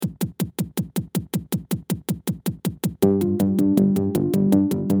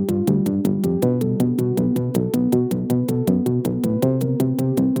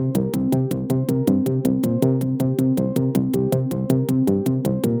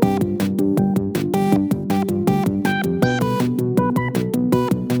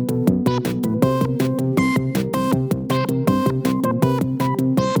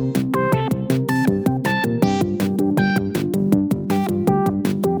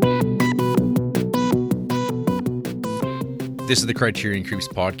This is the Criterion Creeps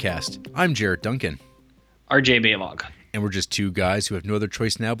podcast. I'm Jared Duncan. RJ Baylog. And we're just two guys who have no other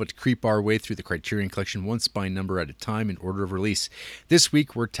choice now but to creep our way through the Criterion Collection one spine number at a time in order of release. This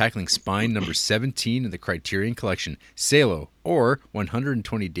week, we're tackling spine number 17 in the Criterion Collection, Salo, or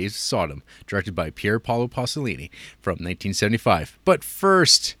 120 Days of Sodom, directed by Pier Paolo Pasolini from 1975. But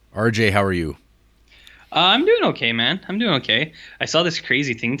first, RJ, how are you? I'm doing okay, man. I'm doing okay. I saw this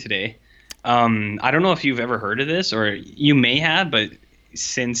crazy thing today. I don't know if you've ever heard of this, or you may have, but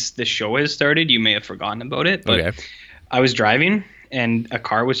since the show has started, you may have forgotten about it. But Okay. I was driving, and a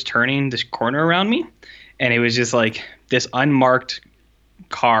car was turning this corner around me, and it was just like this unmarked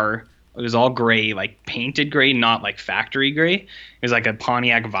car. It was all gray, like painted gray, not like factory gray. It was like a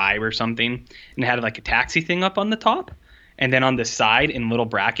Pontiac Vibe or something, and it had like a taxi thing up on the top, and then on the side in little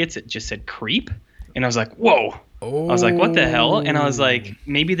brackets it just said "creep," and I was like, "Whoa." Oh. I was like, what the hell? And I was like,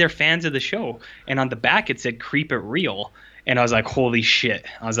 maybe they're fans of the show. And on the back, it said Creep It Real. And I was like, holy shit.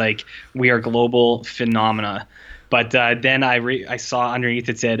 I was like, we are global phenomena. But then I saw underneath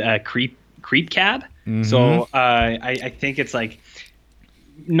it said Creep Cab. Mm-hmm. So I think it's like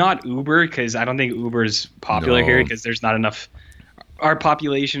not Uber, because I don't think Uber's popular here because there's not enough. Our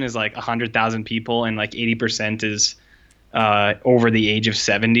population is like 100,000 people, and like 80% is over the age of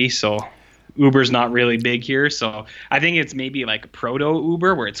 70. So Uber's not really big here, so I think it's maybe like proto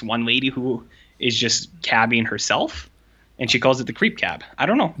Uber, where it's one lady who is just cabbing herself, and she calls it the Creep Cab. I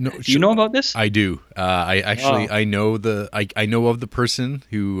don't know. Do you know about this? I do. I know I know of the person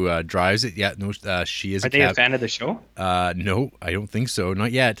who drives it. Yeah, no, she is. Are they a fan of the show? No, I don't think so.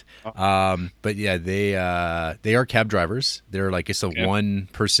 Not yet. But yeah, they are cab drivers. They're like, it's a one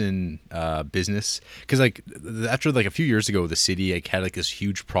person business, because like after like a few years ago, the city like had like this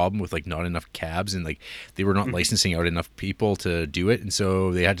huge problem with like not enough cabs, and like they were not licensing out enough people to do it, and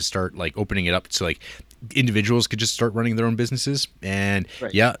so they had to start like opening it up so like individuals could just start running their own businesses. And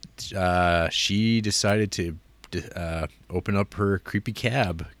she decided to open up her creepy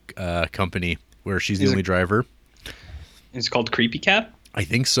cab company where she's the only driver. It's called Creepy Cab? I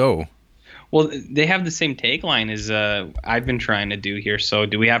think so. Well, they have the same tagline as I've been trying to do here. So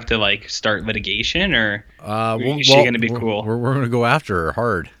do we have to like start litigation, or is she going to be cool? We're going to go after her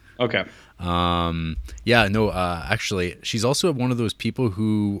hard. Okay. Actually, she's also one of those people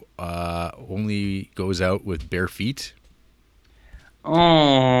who only goes out with bare feet.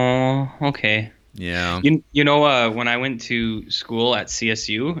 Oh, okay. Yeah. You know, when I went to school at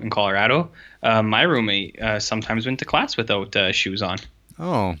CSU in Colorado, my roommate sometimes went to class without shoes on.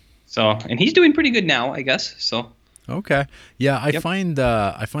 Oh. So, and he's doing pretty good now, I guess. So. Okay. Yeah, I find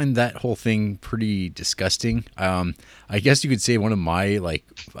that whole thing pretty disgusting. I guess you could say one of my like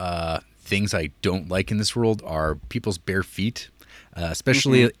things I don't like in this world are people's bare feet,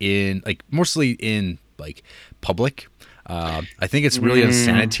 especially in like mostly in like public. I think it's really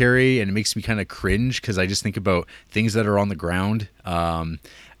unsanitary, and it makes me kind of cringe because I just think about things that are on the ground. Touching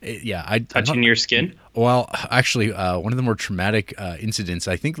your skin. Well, actually, one of the more traumatic incidents,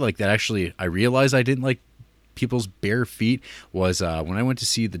 I think like that actually I realized I didn't like people's bare feet was when I went to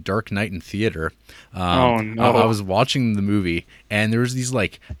see The Dark Knight in theater. I was watching the movie, and there was these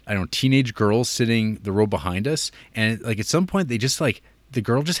like, I don't know, teenage girls sitting the row behind us, and like at some point they just like, the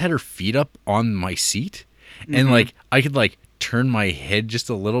girl just had her feet up on my seat, and like I could like turn my head just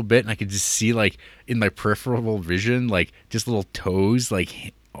a little bit, and I could just see like in my peripheral vision like just little toes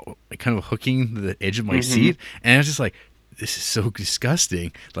like kind of hooking the edge of my seat, and I was just like, this is so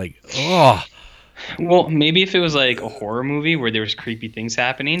disgusting. Like, oh. Well, maybe if it was like a horror movie where there was creepy things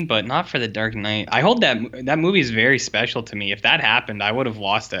happening, but not for The Dark Knight. I hold that movie is very special to me. If that happened, I would have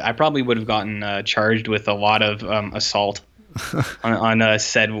lost it. I probably would have gotten charged with a lot of assault on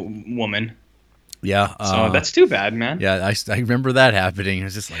said woman. Yeah. So that's too bad, man. Yeah, I remember that happening. I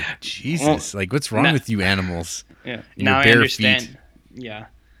was just like, Jesus, like what's wrong with you animals? Yeah. Now I understand. Feet? Yeah.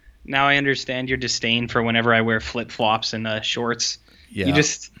 Now I understand your disdain for whenever I wear flip-flops and shorts. Yeah.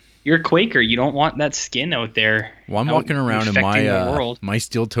 You're a Quaker. You don't want that skin out there. Well, I'm walking around in my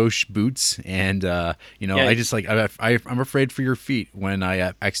steel toe boots, and I just like I'm afraid for your feet when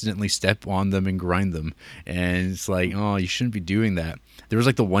I accidentally step on them and grind them, and it's like, oh, you shouldn't be doing that. There was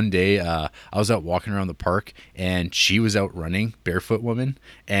like the one day I was out walking around the park, and she was out running, barefoot woman,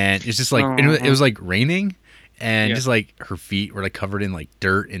 and it's just like it was like raining, and just like her feet were like covered in like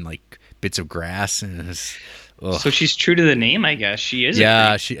dirt and like bits of grass, and it was. Ugh. So she's true to the name, I guess. She is.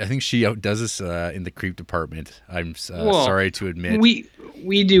 Yeah, I think she outdoes us in the creep department. I'm sorry to admit.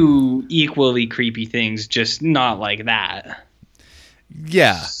 We do equally creepy things, just not like that.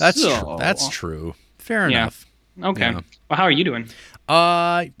 Yeah, that's true. Fair enough. Okay. Yeah. Well, how are you doing?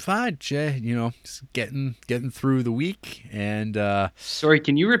 Fine, you know, just getting through the week, and sorry,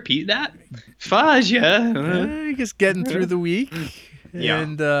 can you repeat that? Fudge, I guess getting through the week. Yeah.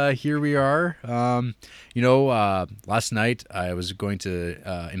 And here we are. You know, last night I was going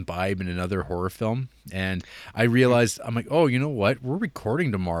to imbibe in another horror film, and I realized, I'm like, oh, you know what? We're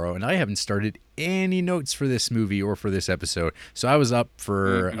recording tomorrow, and I haven't started any notes for this movie or for this episode. So I was up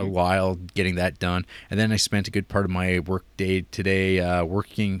for a while getting that done, and then I spent a good part of my work day today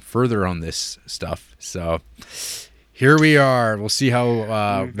working further on this stuff. So here we are. We'll see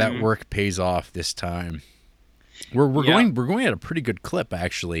how that work pays off this time. We're going at a pretty good clip,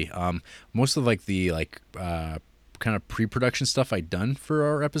 actually. Most of like the kind of pre-production stuff I'd done for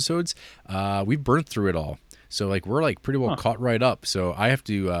our episodes, we've burned through it all. So like we're like pretty well caught right up. So I have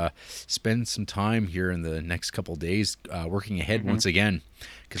to spend some time here in the next couple of days working ahead once again,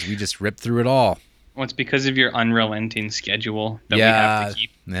 because we just ripped through it all. Well, it's because of your unrelenting schedule that we have to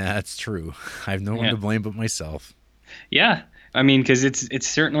keep. Yeah, that's true. I have no one to blame but myself. Yeah. I mean, because it's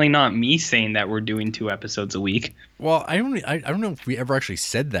certainly not me saying that we're doing 2 episodes a week. Well, I don't know if we ever actually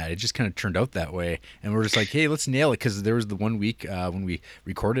said that. It just kind of turned out that way, and we're just like, hey, let's nail it, because there was the one week when we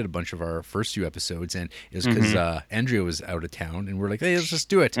recorded a bunch of our first 2 episodes, and it was because Andrea was out of town, and we're like, hey, let's just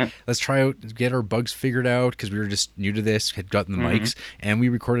do it. Let's try out, get our bugs figured out, because we were just new to this, had gotten the mics, and we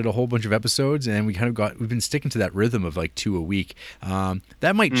recorded a whole bunch of episodes, and we've been sticking to that rhythm of like 2 a week.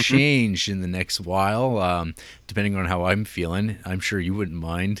 That might change in the next while, depending on how I'm feeling. I'm sure you wouldn't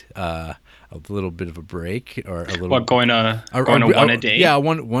mind a little bit of a break, or a little. What, going a one a day? Yeah,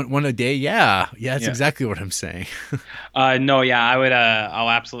 one a day. Yeah, that's exactly what I'm saying. No, yeah, I would.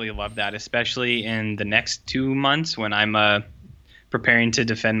 I'll absolutely love that, especially in the next 2 months when I'm preparing to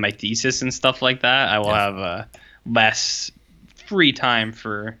defend my thesis and stuff like that. I will have less free time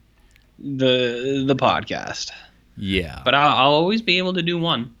for the podcast. Yeah, but I'll always be able to do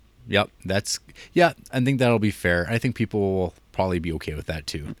one. Yep, I think that'll be fair. I think people will probably be okay with that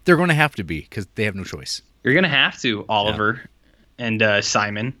too. They're going to have to be, because they have no choice. You're going to have to, Oliver and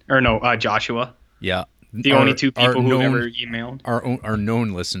Simon, or no, Joshua. Yeah. The only 2 people who have ever emailed. Our known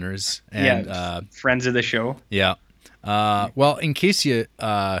listeners. And friends of the show. Yeah. Well, in case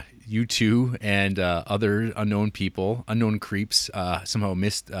you two and other unknown people, unknown creeps, somehow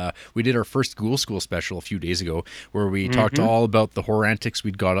missed. We did our first Ghoul School special a few days ago, where we talked all about the horror antics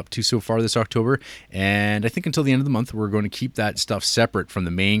we'd got up to so far this October. And I think until the end of the month, we're going to keep that stuff separate from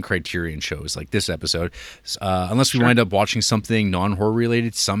the main Criterion shows, like this episode, unless we wind up watching something non-horror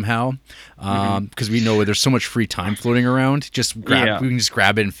related somehow, because we know there's so much free time floating around. We can just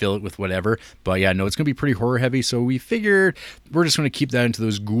grab it and fill it with whatever. But yeah, no, it's going to be pretty horror heavy. So we figured we're just going to keep that into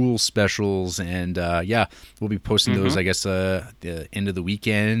those Ghoul specials, and we'll be posting those, I guess, the end of the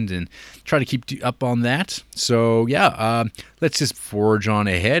weekend, and try to keep up on that. So let's just forge on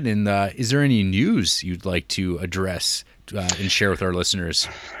ahead. And is there any news you'd like to address and share with our listeners?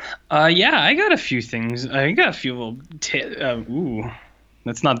 I got a few things. I got a few little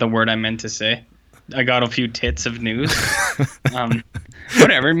that's not the word I meant to say. I got a few tits of news.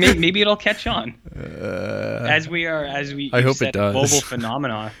 Whatever, maybe it'll catch on. As we I hope it does. Global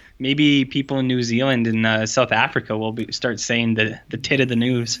phenomena. Maybe people in New Zealand and South Africa will start saying the tit of the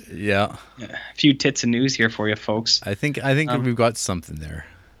news. Yeah. A few tits of news here for you, folks. I think we've got something there.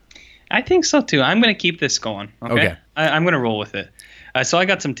 I think so too. I'm going to keep this going. Okay. I'm going to roll with it. So I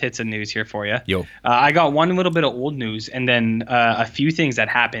got some tits of news here for you. Yo. I got one little bit of old news, and then a few things that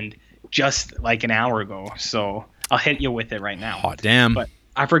happened just like an hour ago. So I'll hit you with it right now. Hot damn. But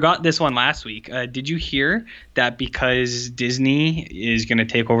I forgot this one last week. Did you hear that because Disney is going to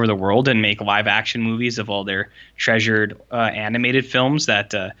take over the world and make live action movies of all their treasured animated films,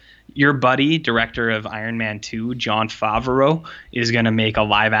 that your buddy, director of Iron Man 2, Jon Favreau, is going to make a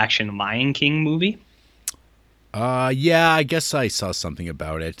live action Lion King movie? Yeah, I guess I saw something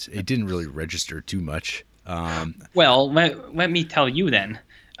about it. It didn't really register too much. Well, let me tell you then.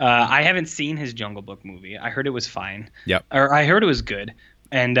 I haven't seen his Jungle Book movie. I heard it was fine. Yep. Or I heard it was good.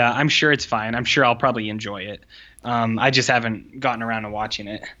 And I'm sure it's fine. I'm sure I'll probably enjoy it. I just haven't gotten around to watching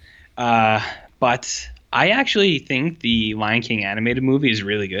it. But I actually think the Lion King animated movie is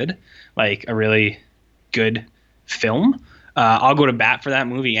really good. Like a really good film. I'll go to bat for that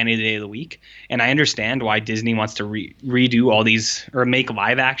movie any day of the week. And I understand why Disney wants to redo all these, or make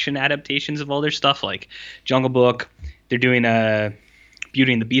live action adaptations of all their stuff, like Jungle Book. They're doing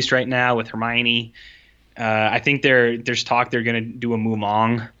Beauty and the Beast right now with Hermione. I think there's talk they're going to do a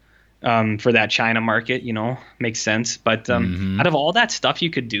Mulan for that China market, makes sense. But out of all that stuff you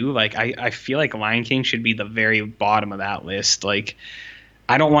could do, like I feel like Lion King should be the very bottom of that list. Like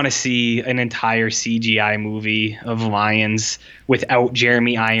I don't want to see an entire CGI movie of lions without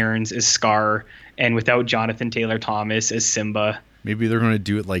Jeremy Irons as Scar and without Jonathan Taylor Thomas as Simba. Maybe they're going to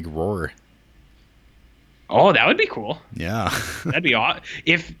do it like Roar. Oh, that would be cool. Yeah. That'd be awesome.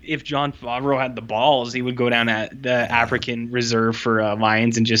 If Jon Favreau had the balls, he would go down at the African reserve for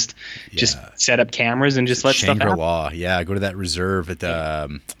lions and just set up cameras and just let stuff happen. Shangri-La. Yeah, go to that reserve at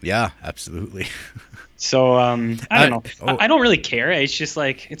yeah, absolutely. So I don't know. I don't really care. It's just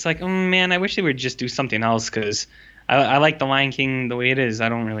like man, I wish they would just do something else because I like The Lion King the way it is. I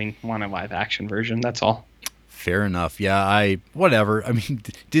don't really want a live action version. That's all. Fair enough. Yeah, whatever. I mean,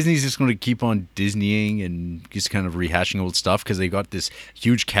 Disney's just going to keep on Disneying and just kind of rehashing old stuff because they got this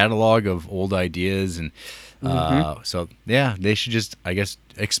huge catalog of old ideas. And so, yeah, they should just, I guess,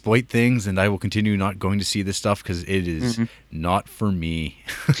 exploit things. And I will continue not going to see this stuff because it is not for me.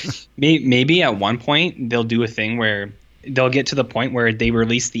 Maybe at one point they'll do a thing where they'll get to the point where they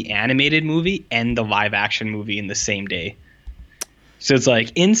release the animated movie and the live action movie in the same day. So it's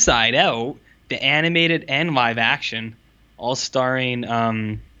like Inside Out, the animated and live action, all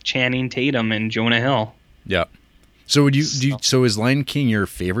starring Channing Tatum and Jonah Hill. Yeah. So so is Lion King your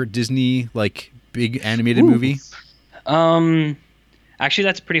favorite Disney like big animated movie? Actually,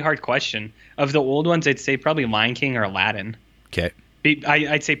 that's a pretty hard question. Of the old ones, I'd say probably Lion King or Aladdin. Okay.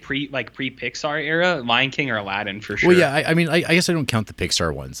 I'd say pre Pixar era, Lion King or Aladdin for sure. Well, yeah, I mean, I guess I don't count the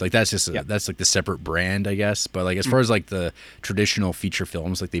Pixar ones. Like that's just that's like the separate brand, I guess. But like as far as like the traditional feature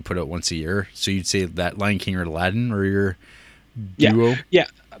films, like they put out once a year. So you'd say that Lion King or Aladdin or your duo? Yeah,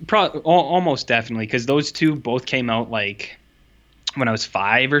 almost definitely because those two both came out like when I was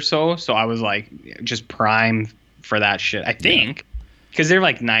 5 or so. So I was like just prime for that shit. I think. Because they're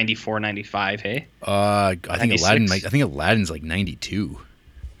like 94, 95, hey? I think Aladdin's like 92.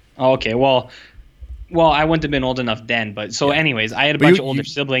 Oh, okay. Well, I wouldn't have been old enough then, but so anyways, I had a bunch of older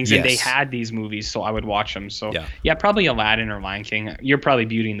siblings and they had these movies, so I would watch them. So yeah, probably Aladdin or Lion King. You're probably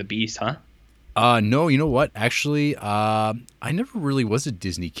Beauty and the Beast, huh? No, you know what? Actually, I never really was a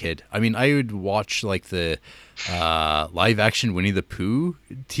Disney kid. I mean, I would watch like the live action Winnie the Pooh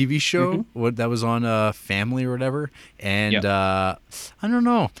TV show, what that was on Family or whatever. And I don't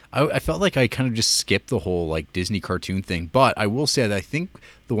know. I felt like I kind of just skipped the whole like Disney cartoon thing. But I will say that I think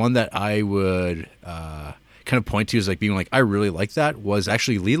the one that I would kind of point to as like being like I really like that was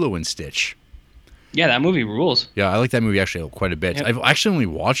actually Lilo and Stitch. Yeah, that movie rules. Yeah, I like that movie actually quite a bit. Yep. I've actually only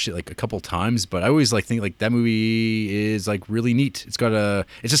watched it like a couple times, but I always like think like that movie is like really neat. It's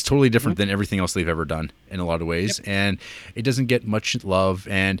just totally different than everything else they've ever done in a lot of ways, and it doesn't get much love.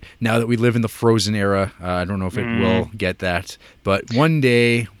 And now that we live in the Frozen era, I don't know if it will get that, but one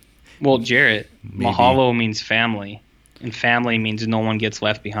day. Well, Jarrett, mahalo means family, and family means no one gets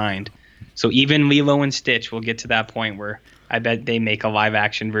left behind. So even Lilo and Stitch will get to that point where I bet they make a live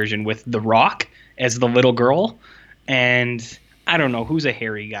action version with The Rock as the little girl, and I don't know who's a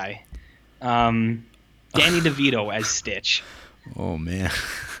hairy guy. Danny DeVito as Stitch. Oh man,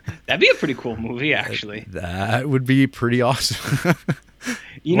 that'd be a pretty cool movie, actually. That would be pretty awesome.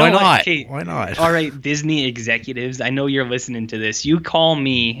 Why not? Okay, why not? All right, Disney executives, I know you're listening to this. You call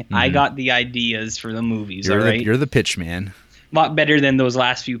me. I got the ideas for the movies. You're the pitch man. A lot better than those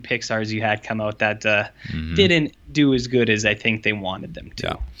last few Pixars you had come out that didn't do as good as I think they wanted them to.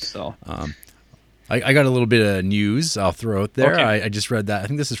 Yeah. So. I got a little bit of news I'll throw out there. Okay. I just read that. I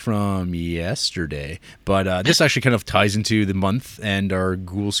think this is from yesterday. But this actually kind of ties into the month and our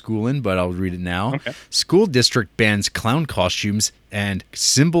ghoul schooling, but I'll read it now. Okay. School district bans clown costumes and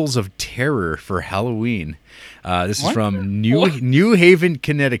symbols of terror for Halloween. This is from New Haven,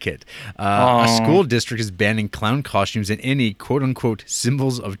 Connecticut. A school district is banning clown costumes and any quote-unquote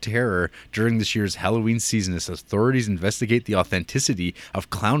symbols of terror during this year's Halloween season as authorities investigate the authenticity of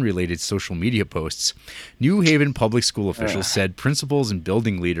clown-related social media posts. New Haven public school officials said principals and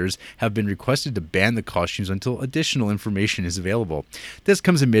building leaders have been requested to ban the costumes until additional information is available. This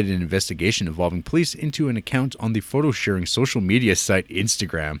comes amid an investigation involving police into an account on the photo-sharing social media site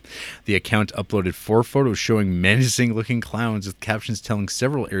Instagram. The account uploaded 4 photos showing menacing-looking clowns with captions telling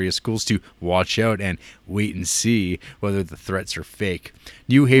several area schools to watch out and wait and see whether the threats are fake.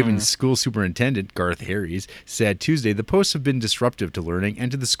 New Haven's school superintendent, Garth Harries, said Tuesday the posts have been disruptive to learning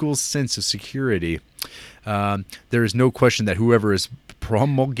and to the school's sense of security. There is no question that whoever is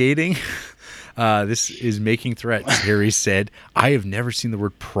promulgating this is making threats, Harries said. I have never seen the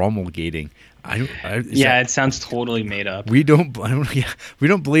word promulgating. It sounds totally made up. We don't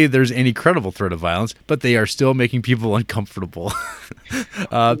believe there's any credible threat of violence, but they are still making people uncomfortable.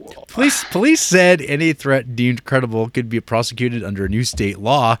 Police said any threat deemed credible could be prosecuted under a new state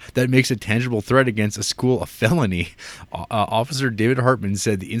law that makes a tangible threat against a school a felony. Officer David Hartman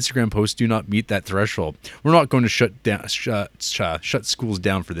said the Instagram posts do not meet that threshold. We're not going to shut schools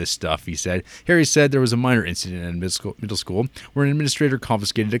down for this stuff, he said. Harry said there was a minor incident at a middle school where an administrator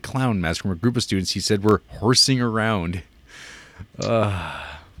confiscated a clown mask from a group of students he said were horsing around.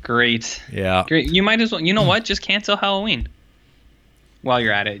 Great. Yeah. Great. You might as well. You know what? Just cancel Halloween. While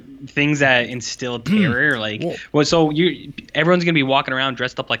you're at it, things that instill terror, everyone's gonna be walking around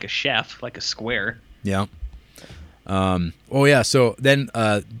dressed up like a chef, like a square. Yeah. So then,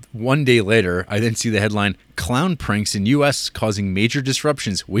 one day later, I then see the headline: "Clown pranks in U.S. causing major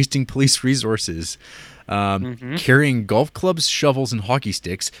disruptions, wasting police resources." Carrying golf clubs, shovels, and hockey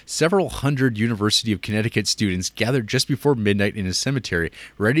sticks, several hundred University of Connecticut students gathered just before midnight in a cemetery,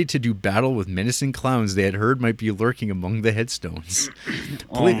 ready to do battle with menacing clowns they had heard might be lurking among the headstones.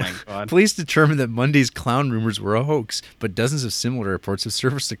 Oh my God. Police determined that Monday's clown rumors were a hoax, but dozens of similar reports have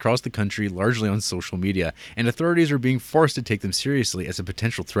surfaced across the country, largely on social media, and authorities are being forced to take them seriously as a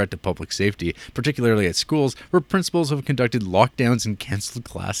potential threat to public safety, particularly at schools where principals have conducted lockdowns and canceled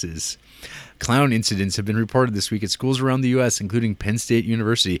classes. Clown incidents have been reported this week at schools around the U.S., including Penn State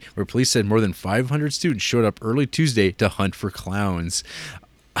University, where police said more than 500 students showed up early Tuesday to hunt for clowns.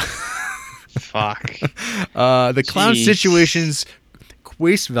 Fuck. The clown situations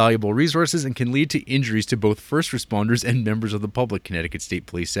waste valuable resources and can lead to injuries to both first responders and members of the public, Connecticut State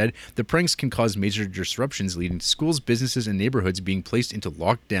Police said. The pranks can cause major disruptions, leading to schools, businesses, and neighborhoods being placed into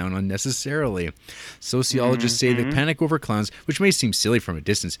lockdown unnecessarily. Sociologists say the panic over clowns, which may seem silly from a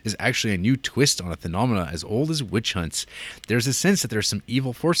distance, is actually a new twist on a phenomena as old as witch hunts. There's a sense that there's some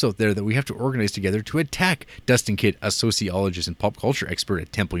evil force out there that we have to organize together to attack. Dustin Kidd, a sociologist and pop culture expert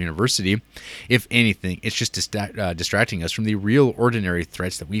at Temple University. If anything, it's just distracting us from the real ordinary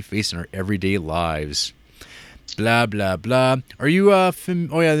threats that we face in our everyday lives. Blah, blah, blah. Are you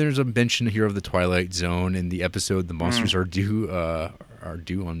there's a mention here of the Twilight Zone in the episode The Monsters Are Due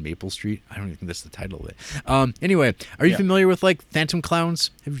on Maple Street. I don't even think that's the title of it. Anyway, are you familiar with like Phantom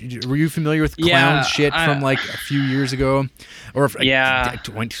Clowns? Were you familiar with clown shit from like a few years ago? Or if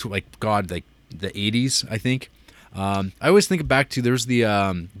went to like the 80s, I think. I always think back to there's the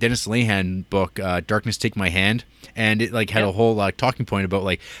Dennis Lehane book, Darkness Take My Hand, and it like had a whole talking point about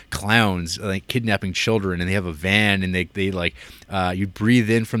like clowns like kidnapping children, and they have a van, and they like you'd breathe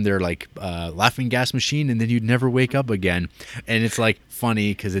in from their like laughing gas machine, and then you'd never wake up again, and it's like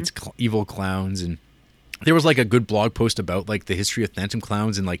funny because it's evil clowns. And there was like a good blog post about like the history of phantom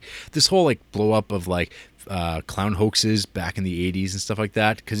clowns and like this whole like blow up of like clown hoaxes back in the 80s and stuff like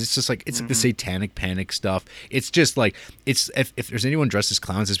that, because it's just like it's like the satanic panic stuff. It's just like it's if there's anyone dressed as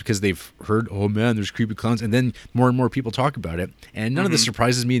clowns, it's because they've heard, oh man, there's creepy clowns, and then more and more people talk about it, and none of this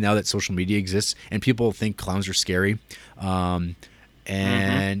surprises me now that social media exists and people think clowns are scary.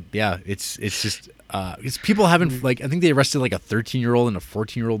 It's just it's people having like, I think they arrested like a 13-year-old and a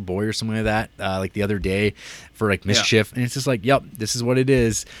 14-year-old boy or something like that like the other day for like mischief, and it's just like, yep, this is what it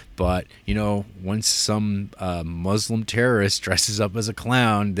is. But you know, once some Muslim terrorist dresses up as a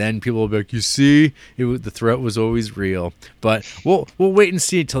clown, then people will be like, you see, the threat was always real. But we'll wait and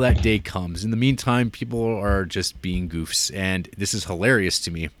see until that day comes. In the meantime, people are just being goofs, and this is hilarious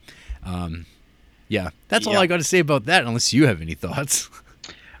to me. That's all I got to say about that, unless you have any thoughts.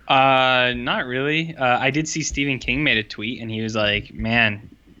 Not really. I did see Stephen King made a tweet, and he was like, man,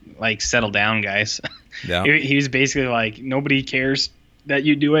 like, settle down, guys. Yeah. He was basically like, nobody cares that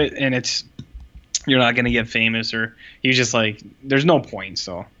you do it, and you're not going to get famous, or he was just like, there's no point,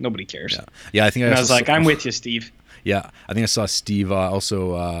 so nobody cares. Yeah, I think I was like, I'm with you, Steve. Yeah, I think I saw Steve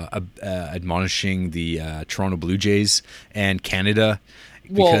also admonishing the Toronto Blue Jays and Canada.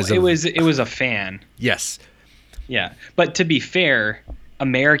 Well, it was a fan. Yes. Yeah, but to be fair,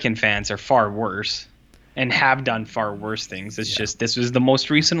 American fans are far worse and have done far worse things. It's just this was the most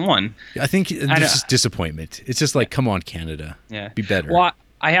recent one. I think it's just disappointment. It's just like, come on, Canada. Yeah. Be better. Well,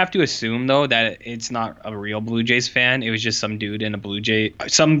 I have to assume, though, that it's not a real Blue Jays fan. It was just some dude in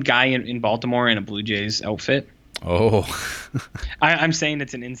some guy in Baltimore in a Blue Jays outfit. Oh. I'm saying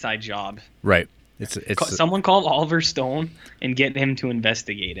it's an inside job. Right. Someone called Oliver Stone and get him to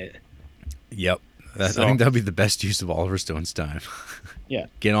investigate it. Yep. I think that would be the best use of Oliver Stone's time. Yeah.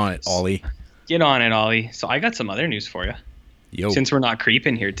 Get on it, Ollie. Get on it, Ollie. So I got some other news for you. Yo. Since we're not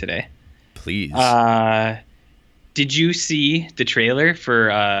creeping here today. Please. Did you see the trailer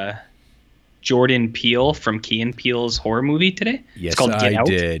for Jordan Peele from Key & Peele's horror movie today? Yes, I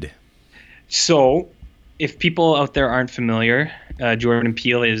did. So, if people out there aren't familiar, Jordan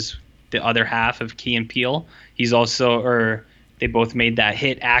Peele is the other half of Key and Peele. He's also, or they both made that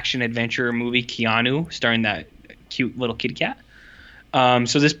hit action adventure movie Keanu, starring that cute little kitty cat.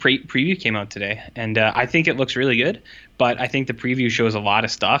 So this preview came out today, and I think it looks really good. But I think the preview shows a lot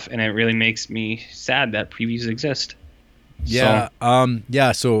of stuff, and it really makes me sad that previews exist. Yeah,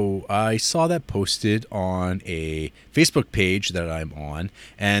 so I saw that posted on a Facebook page that I'm on,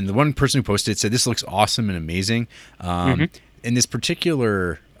 and the one person who posted said this looks awesome and amazing. In this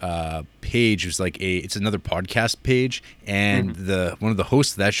particular page was like it's another podcast page, and one of the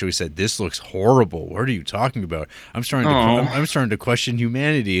hosts of that show said this looks horrible. What are you talking about? I'm starting to question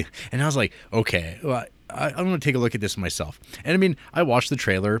humanity, and I was like, okay, well, I'm going to take a look at this myself. And I mean, I watched the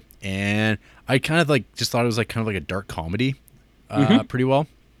trailer, and I kind of like just thought it was like kind of like a dark comedy, pretty well.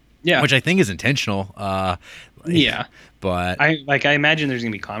 Yeah, which I think is intentional. Yeah, but I imagine there's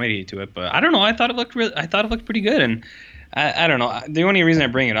gonna be comedy to it, but I don't know. I thought it looked pretty good, and I don't know. The only reason I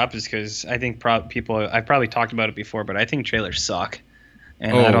bring it up is because I think I've probably talked about it before, but I think trailers suck.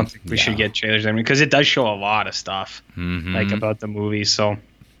 And I don't think we should get trailers because it does show a lot of stuff like about the movie. So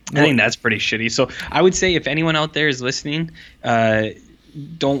I think that's pretty shitty. So I would say if anyone out there is listening,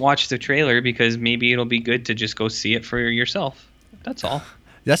 don't watch the trailer because maybe it'll be good to just go see it for yourself. That's all.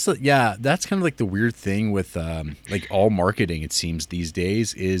 That's kind of like the weird thing with like all marketing. It seems these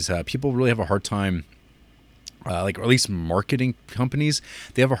days is people really have a hard time. Or at least marketing companies,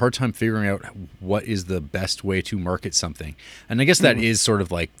 they have a hard time figuring out what is the best way to market something. And I guess that is sort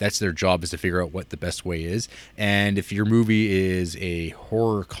of like, that's their job, is to figure out what the best way is. And if your movie is a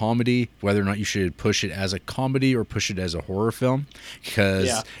horror comedy, whether or not you should push it as a comedy or push it as a horror film.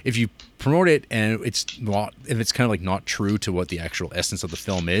 Because if you promote it and it's kind of like not true to what the actual essence of the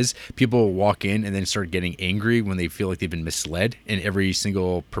film is, people will walk in and then start getting angry when they feel like they've been misled in every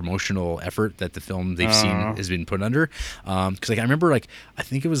single promotional effort that the film they've seen has been put under. Because like I remember, like I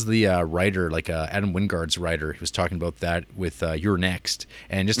think it was the writer, like Adam Wingard's writer, he was talking about that with You're Next,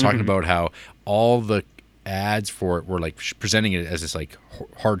 and just talking about how all the ads for it were like presenting it as this like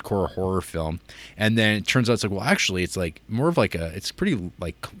hardcore horror film, and then it turns out it's like, well, actually it's like more of like it's pretty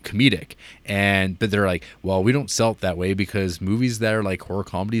like comedic, but they're like, well, we don't sell it that way because movies that are like horror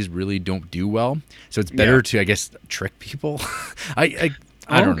comedies really don't do well, so it's better to, I guess, trick people. I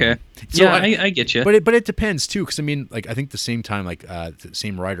don't know. So I get you. But it depends too, because I mean, like I think the same time, like the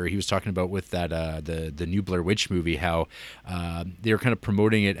same writer, he was talking about with that the new Blair Witch movie, how they were kind of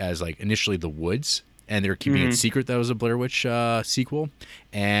promoting it as like initially The Woods, and they were keeping it secret that it was a Blair Witch sequel.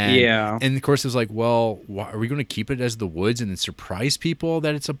 And of course it was like, well, are we going to keep it as The Woods and then surprise people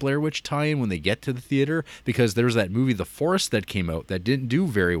that it's a Blair Witch tie-in when they get to the theater? Because there was that movie The Forest that came out that didn't do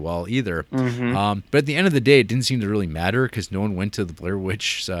very well either. But at the end of the day, it didn't seem to really matter because no one went to the Blair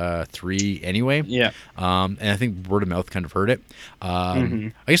Witch 3 anyway. And I think word of mouth kind of hurt it.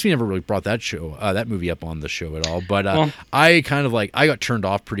 I guess we never really brought that movie up on the show at all. But I kind of like, I got turned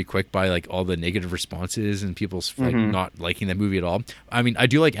off pretty quick by like all the negative responses and people's like not liking that movie at all. I mean, I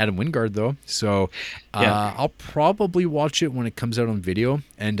do like Adam Wingard though, so I'll probably watch it when it comes out on video.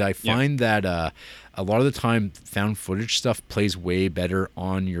 And I find that a lot of the time, found footage stuff plays way better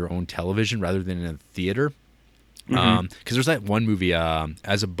on your own television rather than in a theater. Because there's that one movie,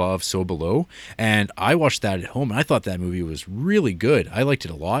 As Above, So Below, and I watched that at home, and I thought that movie was really good. I liked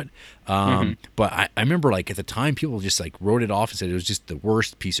it a lot. But I remember, like, at the time, people just, like, wrote it off and said it was just the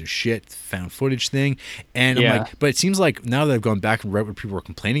worst piece of shit found footage thing. And I'm like, but it seems like now that I've gone back and read what people were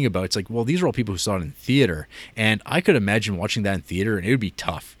complaining about, it's like, well, these are all people who saw it in theater. And I could imagine watching that in theater, and it would be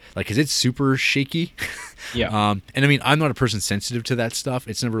tough. Like, because it's super shaky. And I mean, I'm not a person sensitive to that stuff.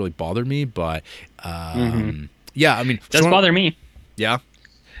 It's never really bothered me, but yeah, I mean, it does bother me. Yeah.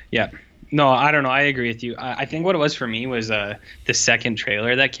 No, I don't know. I agree with you. I think what it was for me was the second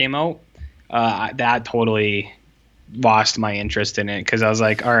trailer that came out. That totally lost my interest in it because I was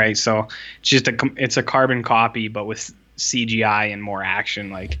like, all right, so it's a carbon copy, but with CGI and more action.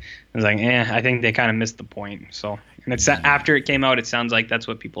 Like, I was like, I think they kind of missed the point. So, and it's after it came out, it sounds like that's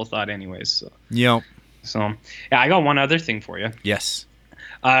what people thought, anyways. So, So, I got one other thing for you. Yes.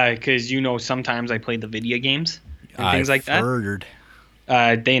 Because sometimes I play the video games and things like that. Heard.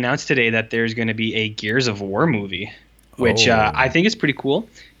 They announced today that there's going to be a Gears of War movie, which I think is pretty cool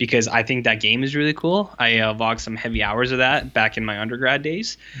because I think that game is really cool. I logged some heavy hours of that back in my undergrad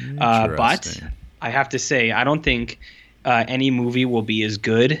days. But I have to say, I don't think any movie will be as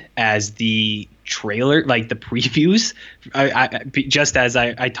good as the trailer, like the previews, just as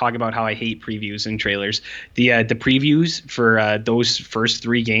I talk about how I hate previews and trailers, the previews for those first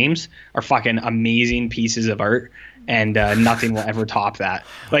 3 games are fucking amazing pieces of art, and nothing will ever top that.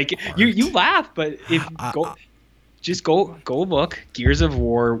 Like you laugh, but if go look Gears of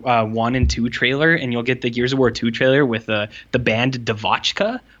War 1 and 2 trailer, and you'll get the Gears of War 2 trailer with the band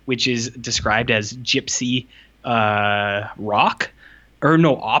Devotchka, which is described as gypsy rock, or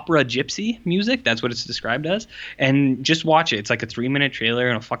no, opera gypsy music. That's what it's described as. And just watch it. It's like a 3-minute trailer,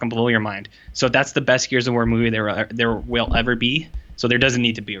 and it'll fucking blow your mind. So that's the best Gears of War movie there will ever be. So there doesn't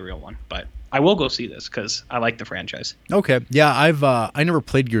need to be a real one, but I will go see this because I like the franchise. Okay, yeah, I never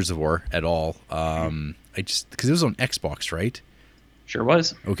played Gears of War at all. I just, because it was on Xbox, right? Sure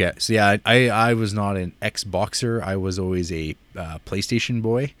was. Okay, so yeah, I was not an Xboxer. I was always a PlayStation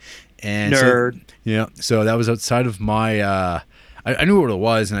boy, and nerd. So that was outside of my. I knew what it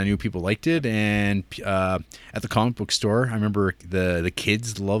was, and I knew people liked it. And at the comic book store, I remember the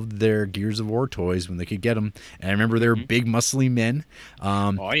kids loved their Gears of War toys when they could get them. And I remember they were big, muscly men.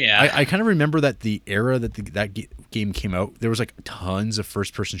 Oh yeah. I kind of remember that the era that that game came out, there was like tons of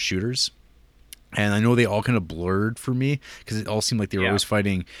first-person shooters. And I know they all kind of blurred for me because it all seemed like they were always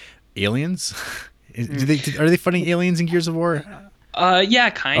fighting aliens. Are they fighting aliens in Gears of War? Yeah,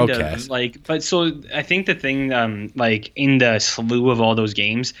 kind of. Like, but so I think the thing, like in the slew of all those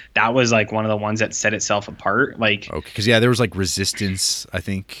games, that was like one of the ones that set itself apart. Like, okay, because there was like Resistance, I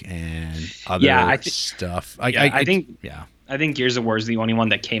think, and other stuff. I think Gears of War is the only one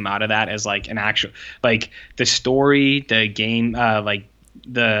that came out of that as like an actual, like the story, the game, like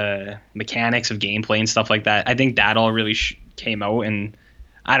the mechanics of gameplay and stuff like that. I think that all really came out, and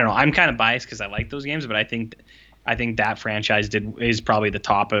I don't know. I'm kind of biased because I like those games, but I think that franchise is probably the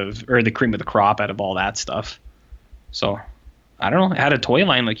top of, or the cream of the crop out of all that stuff. So I don't know. It had a toy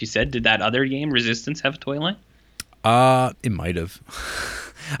line, like you said. Did that other game Resistance have a toy line? It might have.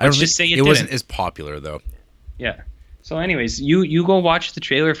 It wasn't as popular though. Yeah. So anyways, you go watch the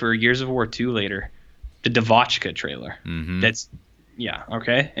trailer for Gears of War 2 later, the Devotchka trailer. Mm-hmm. Yeah,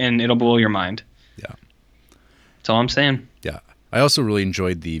 okay, and it'll blow your mind. Yeah, that's all I'm saying. Yeah, I also really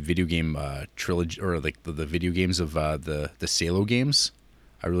enjoyed the video game trilogy, or like the video games of the Salo games.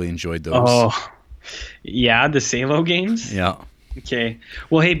 I really enjoyed those. Oh, yeah, the Salo games. Yeah. Okay.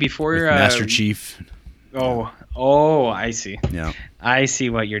 Well, hey, before with Master Chief. Oh, I see. Yeah, I see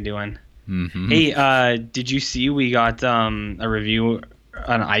what you're doing. Mm-hmm. Hey, did you see we got a review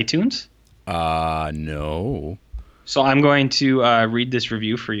on iTunes? No. So I'm going to read this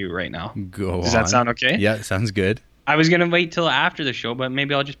review for you right now. Does that sound okay? Yeah, it sounds good. I was going to wait till after the show, but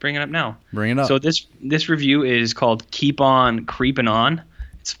maybe I'll just bring it up now. Bring it up. So this review is called Keep On Creeping On.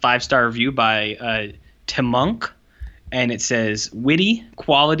 It's a 5-star review by Timunk, and it says, witty,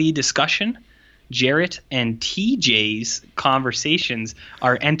 quality discussion. Jarrett and TJ's conversations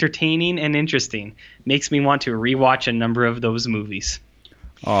are entertaining and interesting. Makes me want to rewatch a number of those movies.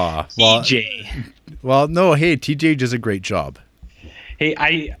 Aw, well, TJ. Well, no, hey, TJ does a great job.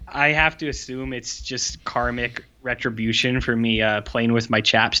 Hey, I have to assume it's just karmic retribution for me playing with my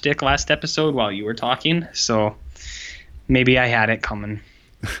chapstick last episode while you were talking. So maybe I had it coming.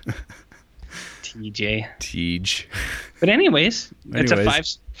 TJ. But anyways, it's a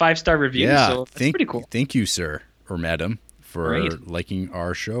 5-star review, so that's pretty cool. Thank you, sir or madam, for liking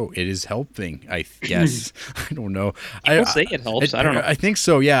our show. It is helping, I guess. I don't know. People say it helps. I don't know. I think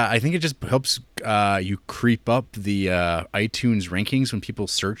so, yeah. I think it just helps you creep up the iTunes rankings when people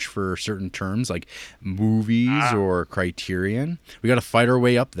search for certain terms like movies or Criterion. We got to fight our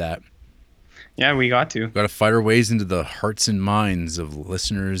way up that. Yeah, we got to. We got to fight our ways into the hearts and minds of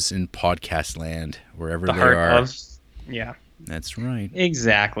listeners in podcast land, wherever they are. Yeah. That's right.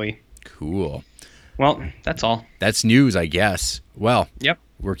 Exactly. Cool. Well, that's all. That's news, I guess. Well, yep.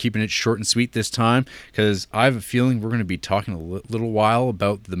 We're keeping it short and sweet this time because I have a feeling we're going to be talking a little while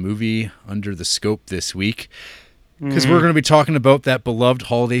about the movie Under the Scope this week, because we're going to be talking about that beloved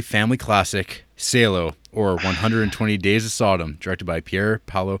holiday family classic, Salo, or 120 Days of Sodom, directed by Pier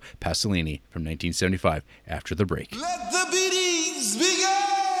Paolo Pasolini from 1975, after the break. Let the beatings begin!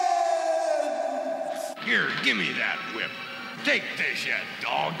 Here, give me that whip. Take this, you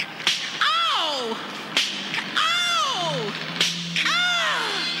dog. Ow! Ow!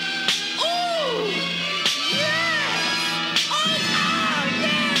 Ah! Ooh! Yes! Oh,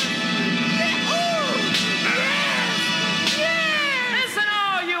 yes! Ooh! Yes! Yes! Listen,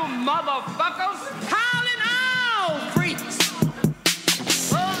 all you motherfuckers! Howling all freaks!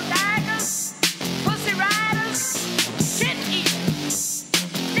 Bull daggers, pussy riders, shit eaters,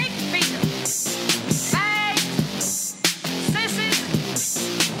 dick beaters, fags, sissies,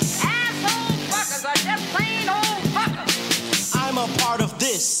 asshole fuckers.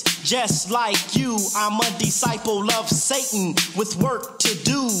 just like you. I'm a disciple of Satan with work to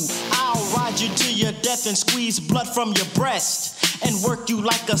do. I'll ride you to your death and squeeze blood from your breast and work you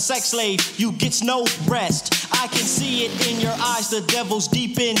like a sex slave. You get no rest. I can see it in your eyes, the devil's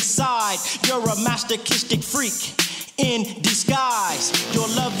deep inside. You're a masochistic freak in disguise. Your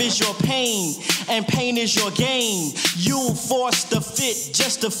love is your pain, and pain is your gain. You'll force the fit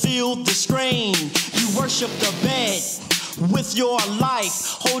just to feel the strain. You worship the bed with your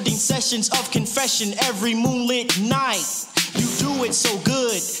life, holding sessions of confession every moonlit night. You do it so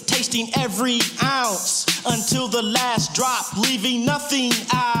good, tasting every ounce until the last drop, leaving nothing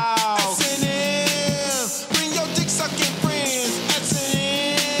out. S&M, bring your dick sucking friends.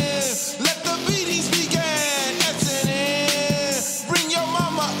 S&M, let the beatings begin. S&M, bring your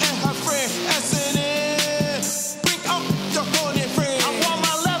mama and her friend. S&M, bring up your horny friend. I wore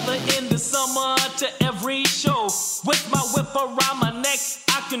my leather in the summer to every show. With my whip around my neck,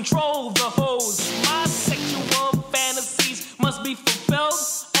 I control the hose. My sexual fantasies must be fulfilled.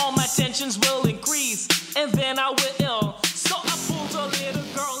 All my tensions will increase, and then I will ill. So I pulled a little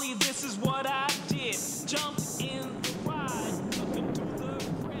girlie, this is what I did. Jumped in the ride, took her to the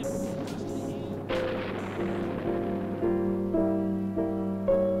crib.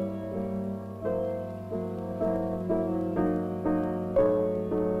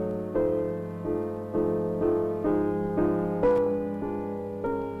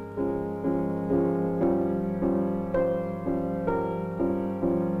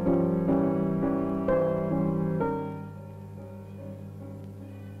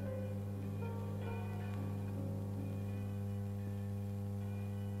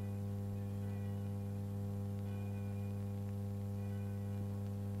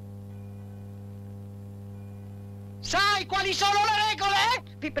 Sai quali sono le regole?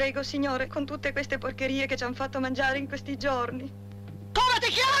 Vi prego, signore, con tutte queste porcherie che ci hanno fatto mangiare in questi giorni. Come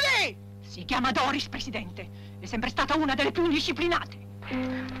ti chiami? Si chiama Doris, Presidente. È sempre stata una delle più indisciplinate.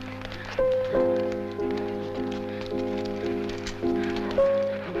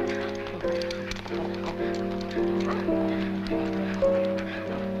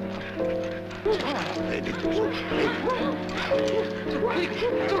 Vedi tu.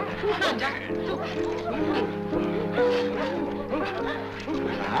 Mangia.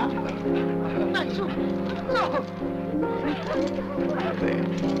 Dai, su. Su.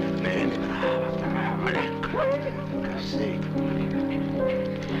 Bene, brava, ecco. Così.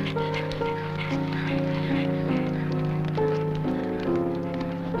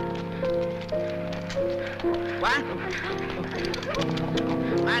 Qua?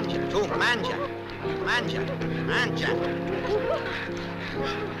 Mangia, tu, mangia. Mangia, mangia.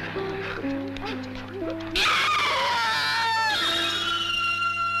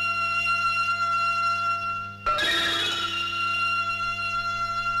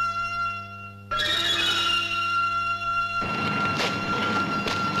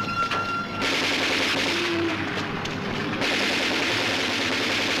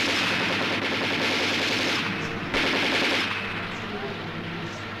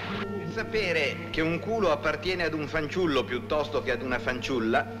 Sapere che un culo appartiene ad un fanciullo piuttosto che ad una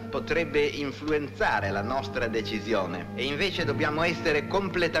fanciulla potrebbe influenzare la nostra decisione e invece dobbiamo essere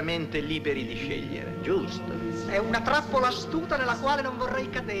completamente liberi di scegliere, giusto? È una trappola astuta nella quale non vorrei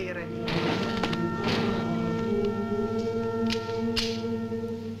cadere.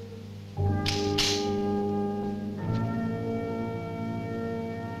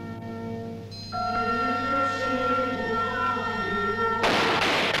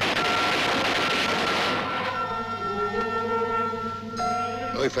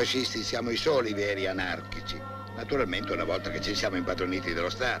 Noi fascisti siamo i soli veri anarchici. Naturalmente una volta che ci siamo impadroniti dello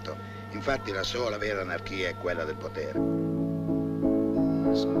Stato. Infatti la sola vera anarchia è quella del potere.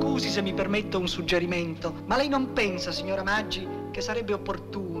 Scusi se mi permetto un suggerimento, ma lei non pensa, signora Maggi, che sarebbe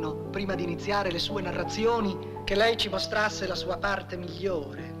opportuno, prima di iniziare le sue narrazioni, che lei ci mostrasse la sua parte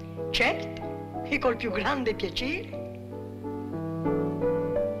migliore? Certo, e col più grande piacere.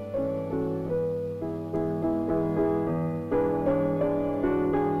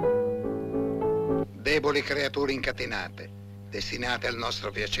 Deboli creature incatenate, destinate al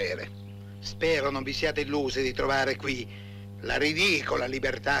nostro piacere. Spero non vi siate illusi di trovare qui la ridicola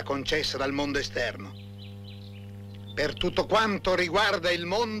libertà concessa dal mondo esterno. Per tutto quanto riguarda il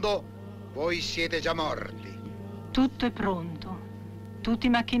mondo, voi siete già morti. Tutto è pronto. Tutti i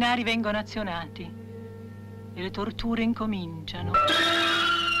macchinari vengono azionati e le torture incominciano.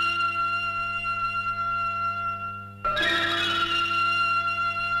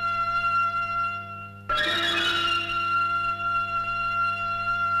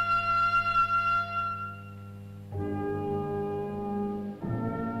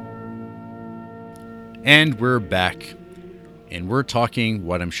 And we're back. And we're talking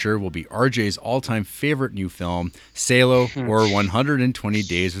what I'm sure will be RJ's all-time favorite new film, Salo, or 120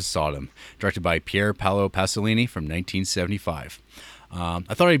 Days of Sodom, directed by Pier Paolo Pasolini from 1975. I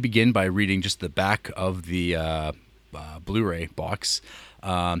thought I'd begin by reading just the back of the Blu-ray box.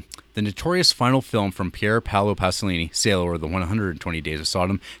 The notorious final film from Pier Paolo Pasolini, Salo, or the 120 Days of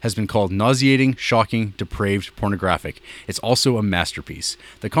Sodom, has been called nauseating, shocking, depraved, pornographic. It's also a masterpiece.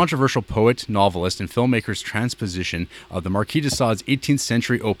 The controversial poet, novelist, and filmmaker's transposition of the Marquis de Sade's 18th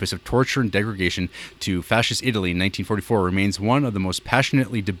century opus of torture and degradation to fascist Italy in 1944 remains one of the most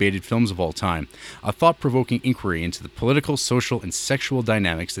passionately debated films of all time. A thought-provoking inquiry into the political, social, and sexual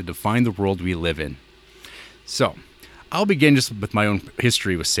dynamics that define the world we live in. So, I'll begin just with my own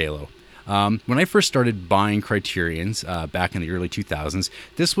history with Salo. When I first started buying Criterions back in the early 2000s,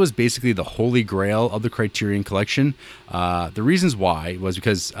 this was basically the holy grail of the Criterion collection. The reasons why was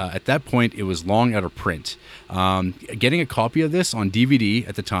because at that point it was long out of print. Getting a copy of this on DVD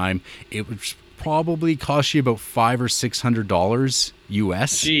at the time, it would probably cost you about $500 or $600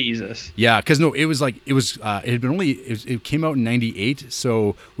 US. Jesus. Yeah, because no, it had been it came out in '98,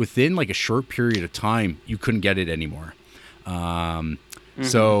 so within like a short period of time, you couldn't get it anymore.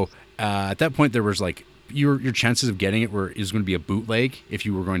 So at that point, there was like your chances of getting it was going to be a bootleg if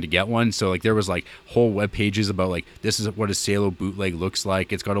you were going to get one. So like there was like whole web pages about like this is what a Salo bootleg looks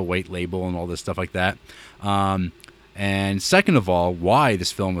like. It's got a white label and all this stuff like that. And second of all, why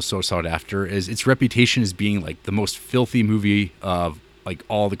this film was so sought after is its reputation as being like the most filthy movie of like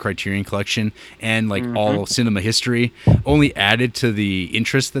all the Criterion collection and like all cinema history, only added to the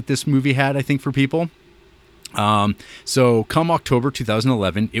interest that this movie had, I think, for people. So come October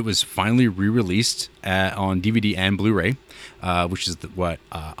 2011, it was finally re-released on DVD and Blu-ray, which is what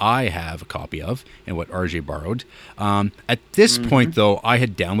I have a copy of and what RJ borrowed. At this point, though, I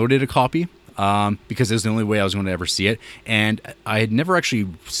had downloaded a copy. Because it was the only way I was going to ever see it, and I had never actually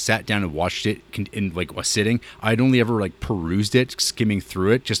sat down and watched it in like a sitting. I'd only ever like perused it, skimming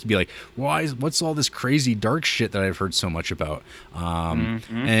through it, just to be like, what's all this crazy dark shit that I've heard so much about?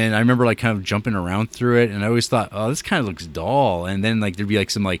 And I remember like kind of jumping around through it, and I always thought, oh, this kind of looks dull. And then like there'd be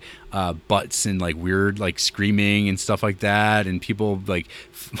like some like butts and like weird like screaming and stuff like that, and people like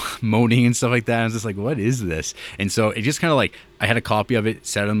moaning and stuff like that. And I was just like, what is this? And so it just kind of like, I had a copy of it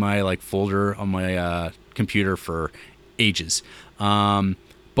sat in my like folder on my computer for ages.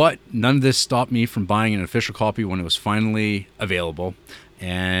 But none of this stopped me from buying an official copy when it was finally available.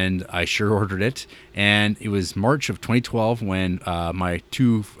 And I sure ordered it. And it was March of 2012 when my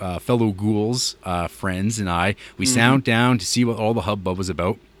two fellow ghouls, friends, and we sat down to see what all the hubbub was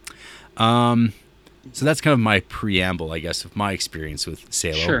about. So that's kind of my preamble, I guess, of my experience with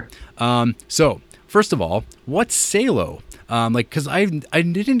Salo. Sure. So first of all, what's Salo? Because I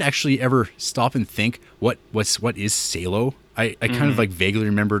didn't actually ever stop and think what is Salo. I kind of like vaguely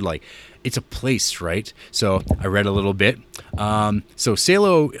remembered like it's a place, right? So I read a little bit. So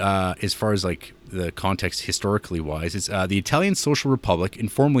Salo, as far as like the context historically wise, it's the Italian Social Republic,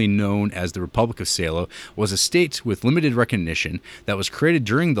 informally known as the Republic of Salo, was a state with limited recognition that was created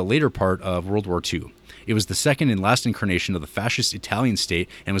during the later part of World War II. It was the second and last incarnation of the fascist Italian state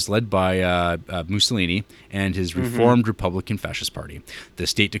and was led by Mussolini and his reformed Republican Fascist Party. The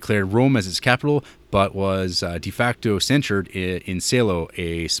state declared Rome as its capital, but was de facto centered in Salo,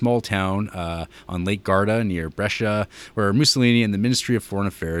 a small town on Lake Garda near Brescia, where Mussolini and the Ministry of Foreign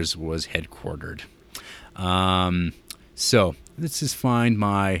Affairs was headquartered. So let's just find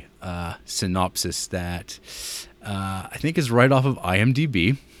my synopsis that I think is right off of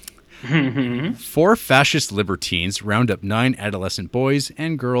IMDb. 4 fascist libertines round up 9 adolescent boys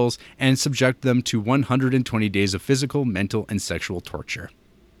and girls and subject them to 120 days of physical, mental, and sexual torture.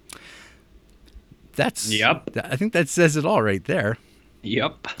 I think that says it all right there.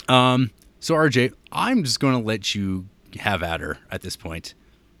 Yep. So RJ, I'm just going to let you have at her at this point.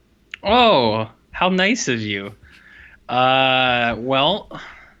 Oh, how nice of you. Well,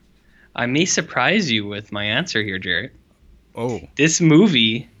 I may surprise you with my answer here, Jarrett. Oh. This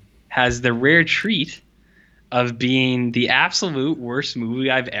movie has the rare treat of being the absolute worst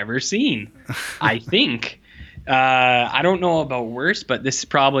movie I've ever seen. I think. I don't know about worst, but this is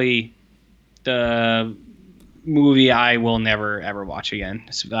probably the movie I will never, ever watch again.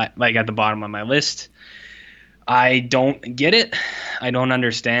 It's like at the bottom of my list. I don't get it. I don't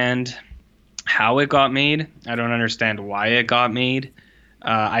understand how it got made. I don't understand why it got made.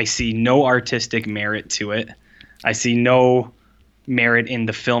 I see no artistic merit to it. I see no merit in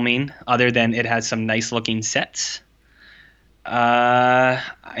the filming other than it has some nice looking sets.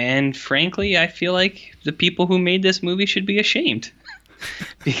 And frankly, I feel like the people who made this movie should be ashamed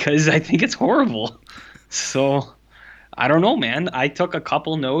because I think it's horrible. So I don't know, man. I took a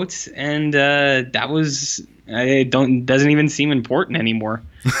couple notes, and that was doesn't even seem important anymore.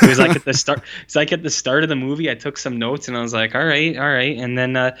 It was like at the start. It's like at the start of the movie, I took some notes, and I was like, all right. And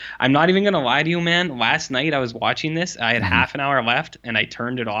then I'm not even gonna lie to you, man. Last night I was watching this. I had half an hour left, and I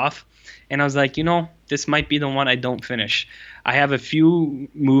turned it off, and I was like, this might be the one I don't finish. I have a few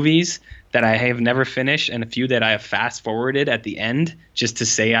movies that I have never finished, and a few that I have fast forwarded at the end just to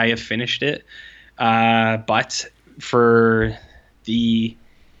say I have finished it. But for the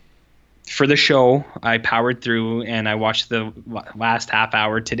show, I powered through and I watched the last half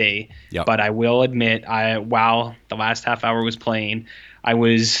hour today. Yep. But I will admit, while the last half hour was playing, I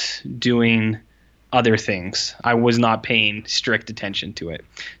was doing other things. I was not paying strict attention to it.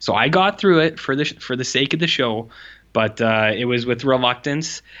 So I got through it for the sake of the show, but it was with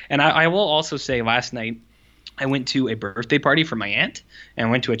reluctance. And I will also say, last night I went to a birthday party for my aunt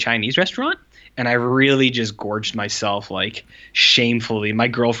and went to a Chinese restaurant. And I really just gorged myself, like, shamefully. My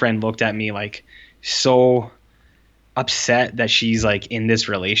girlfriend looked at me like so upset that she's like in this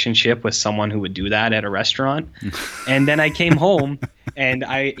relationship with someone who would do that at a restaurant. And then I came home and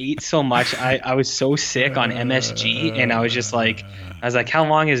I ate so much. I was so sick on MSG, and I was like, how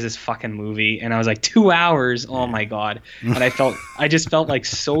long is this fucking movie? And I was like, 2 hours. Oh my God. And I just felt like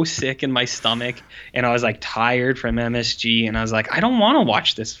so sick in my stomach, and I was like tired from MSG, and I was like, I don't want to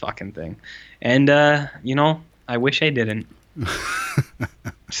watch this fucking thing. And, I wish I didn't.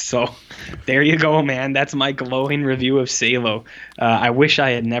 So there you go, man. That's my glowing review of Salo. I wish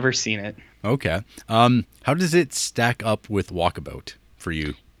I had never seen it. Okay. How does it stack up with Walkabout for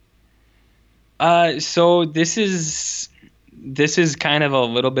you? So this is kind of a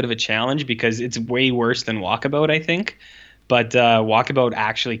little bit of a challenge because it's way worse than Walkabout, I think. But Walkabout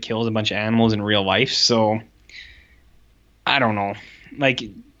actually kills a bunch of animals in real life. So I don't know. Like,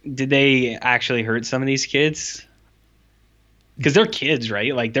 did they actually hurt some of these kids? Because they're kids,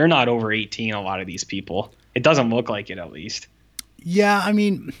 right? Like, they're not over 18, a lot of these people. It doesn't look like it, at least. Yeah, I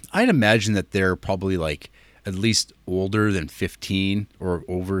mean, I'd imagine that they're probably, like, at least older than 15 or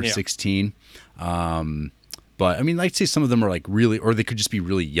over 16. But, I mean, I'd say some of them are, like, really, or they could just be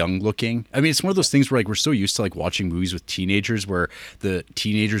really young looking. I mean, it's one of those things where, like, we're so used to, like, watching movies with teenagers where the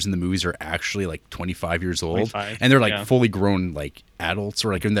teenagers in the movies are actually, like, 25 years old. 25, and they're, like, fully grown, like, adults,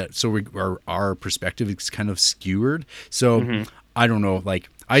 or, like, in that, so our perspective is kind of skewered. So, I don't know, like,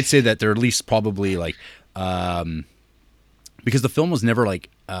 I'd say that they're at least probably, like, because the film was never,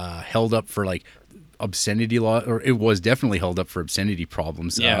 like, held up for, like, obscenity law, or it was definitely held up for obscenity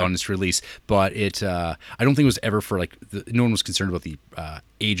problems on its release, but it I don't think it was ever for, like, no one was concerned about the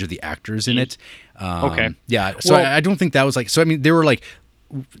age of the actors in it. So I don't think that was, like, so I mean, they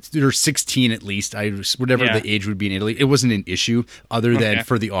were 16 at least. Whatever the age would be in Italy, it wasn't an issue other than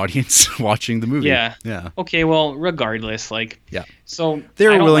for the audience watching the movie. Okay, well, regardless, like, so they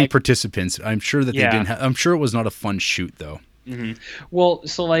were willing participants. I'm sure that they didn't I'm sure it was not a fun shoot though. Well,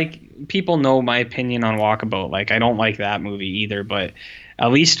 so, like, people know my opinion on Walkabout. Like, I don't like that movie either, but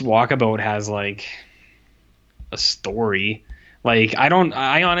at least Walkabout has, like, a story. Like, I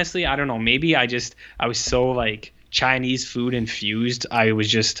honestly don't know. Maybe I was so, like, Chinese food infused. I was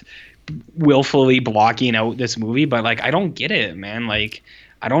just willfully blocking out this movie, but, like, I don't get it, man. Like,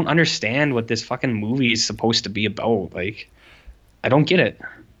 I don't understand what this fucking movie is supposed to be about. Like, I don't get it.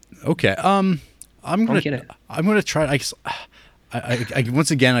 Okay. I'm gonna try. I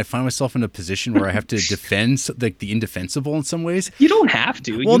once again, I find myself in a position where I have to defend, like, the indefensible in some ways. You don't have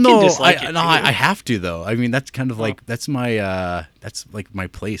to. Well, I have to though. I mean, that's kind of like that's my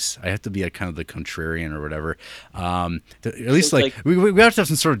place. I have to be kind of the contrarian or whatever. At least, like, we have to have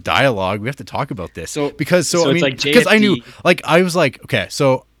some sort of dialogue. We have to talk about this. Because I knew, like, I was like, okay,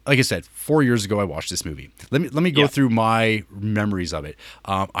 so. Like I said, 4 years ago, I watched this movie. Let me go through my memories of it.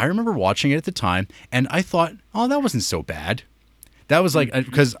 I remember watching it at the time, and I thought, oh, that wasn't so bad. That was like,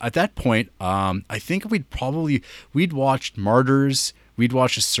 because at that point, I think we'd watched Martyrs, we'd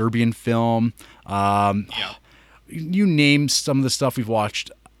watched a Serbian film. You name some of the stuff we've watched.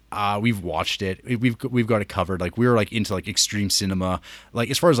 We've watched it. We've got it covered. Like, we were, like, into, like, extreme cinema,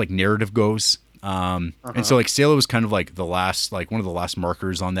 like, as far as, like, narrative goes. And so, like, Salo was kind of like the last, like, one of the last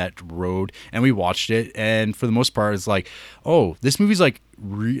markers on that road, and we watched it, and for the most part, it's like, oh, this movie's like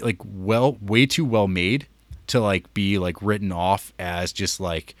way too well made to, like, be, like, written off as just,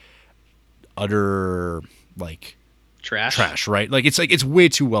 like, utter, like, trash, right? Like, it's way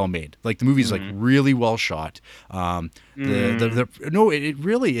too well made. Like, the movie's like really well shot. No, it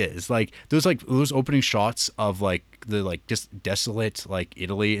really is. Like, those opening shots of, like, the like just desolate like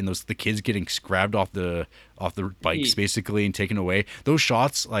Italy and the kids getting grabbed off the bikes basically and taken away. Those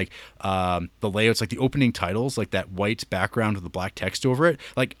shots, like the layouts, like the opening titles, like that white background with the black text over it.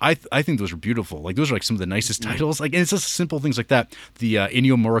 Like I think those are beautiful. Like those are like some of the nicest titles. Like, and it's just simple things like that. The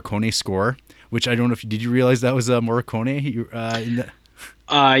Ennio Morricone score, which I don't know if did you realize that was Morricone in that?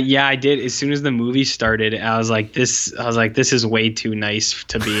 Yeah, I did. As soon as the movie started, I was like, this is way too nice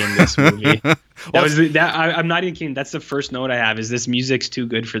to be in this movie. I'm not even kidding. That's the first note I have is this music's too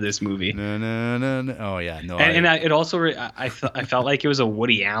good for this movie. No. Oh yeah, no. It also I felt like it was a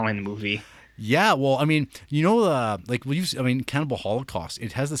Woody Allen movie. Yeah, well, I mean, Cannibal Holocaust.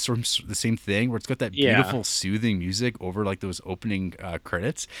 It has the same thing where it's got that beautiful, soothing music over like those opening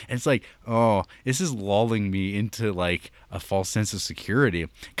credits, and it's like, oh, this is lulling me into like a false sense of security,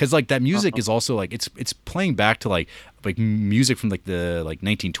 because like that music is also like it's playing back to like music from like the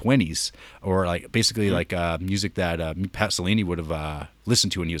 1920s, or like basically like music that Pasolini would have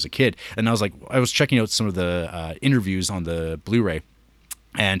listened to when he was a kid. And I was checking out some of the interviews on the Blu-ray.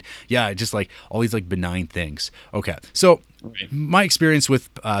 And yeah, just like all these like benign things. Okay, so my experience with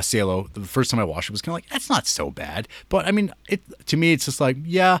Salo, the first time I watched it was kind of like, that's not so bad. But I mean, to me, it's just like,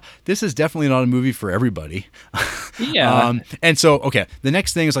 yeah, this is definitely not a movie for everybody. Yeah. And so, okay, the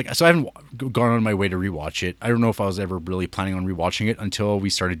next thing is like, so I haven't gone on my way to rewatch it. I don't know if I was ever really planning on rewatching it until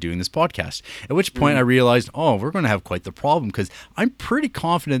we started doing this podcast. At which point I realized, oh, we're going to have quite the problem, because I'm pretty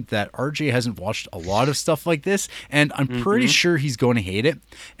confident that RJ hasn't watched a lot of stuff like this, and I'm pretty sure he's going to hate it.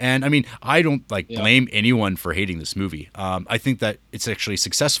 And I mean, I don't blame anyone for hating this movie. I think that it's actually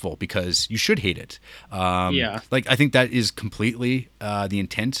successful because you should hate it. Like I think that is completely the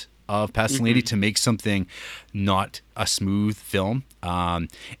intent of Pasolini, to make something not a smooth film.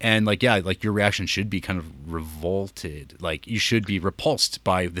 And like, yeah, like your reaction should be kind of revolted. Like you should be repulsed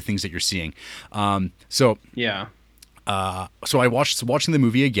by the things that you're seeing. So I watching the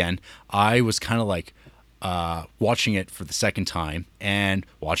movie again. I was kind of like, watching it for the second time and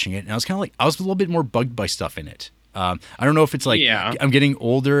watching it, and I was kind of like, I was a little bit more bugged by stuff in it. I don't know if it's like I'm getting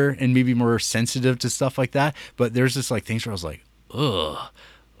older and maybe more sensitive to stuff like that, but there's just like things where I was like,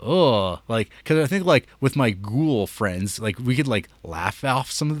 like, because I think like with my ghoul friends, like we could like laugh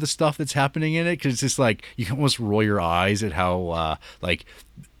off some of the stuff that's happening in it, because it's just like you can almost roll your eyes at how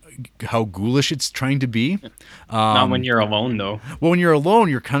how ghoulish it's trying to be. Not when you're alone, though. Well, when you're alone,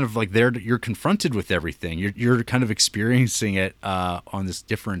 you're kind of like there. You're confronted with everything. You're kind of experiencing it on this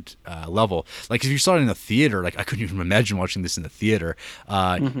different level. Like if you saw it in a theater, like I couldn't even imagine watching this in the theater.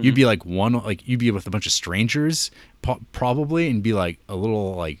 You'd be like you'd be with a bunch of strangers probably, and be like a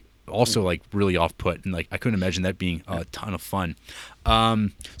little like also like really off put, and like I couldn't imagine that being a ton of fun.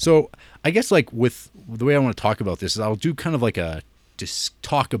 So I guess like with the way I want to talk about this is I'll do kind of like a just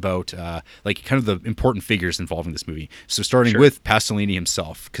talk about like kind of the important figures involved in this movie. So starting with Pasolini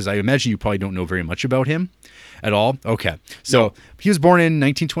himself, because I imagine you probably don't know very much about him at all. Okay, so he was born in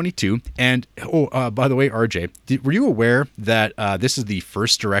 1922, and by the way, RJ, were you aware that this is the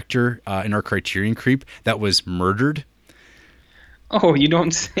first director in our Criterion Creep that was murdered? Oh, you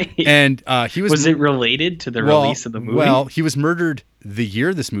don't say. And he was. Was it related to the release of the movie? Well, he was murdered the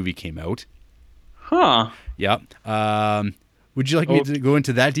year this movie came out. Huh. Yeah. Would you like me to go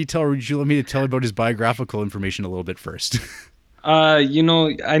into that detail, or would you like me to tell about his biographical information a little bit first? I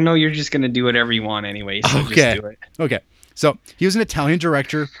know you're just going to do whatever you want anyway, so just do it. Okay. So he was an Italian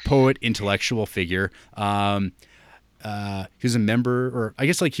director, poet, intellectual figure. He was a member, or I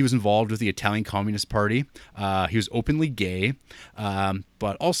guess like he was involved with the Italian Communist Party. He was openly gay,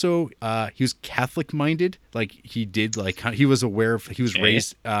 but also he was Catholic minded. Like he did, like he was aware of, he was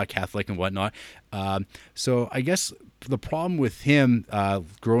raised Catholic and whatnot. So I guess the problem with him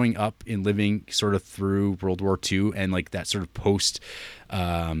growing up and living sort of through World War II and like that sort of post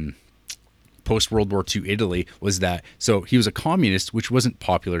World War II Italy was that, so he was a communist, which wasn't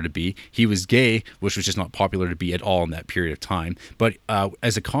popular to be. He was gay, which was just not popular to be at all in that period of time. But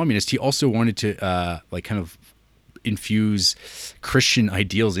as a communist, he also wanted to like kind of infuse Christian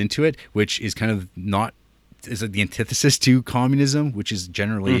ideals into it, which is kind of not, is like the antithesis to communism, which is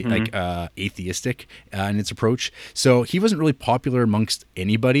generally like atheistic in its approach. So he wasn't really popular amongst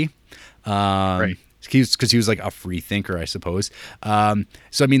anybody. Right. Because he was like a free thinker, I suppose.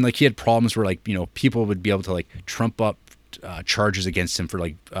 So I mean, like he had problems where like, you know, people would be able to like trump up charges against him for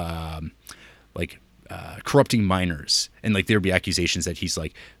like corrupting minors, and like there'd be accusations that he's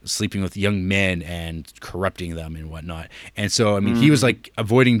like sleeping with young men and corrupting them and whatnot. And so, I mean, he was like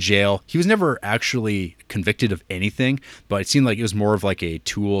avoiding jail. He was never actually convicted of anything, but it seemed like it was more of like a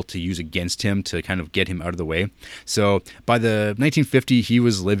tool to use against him to kind of get him out of the way. So by the 1950, he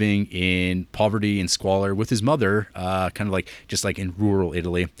was living in poverty and squalor with his mother, kind of like just like in rural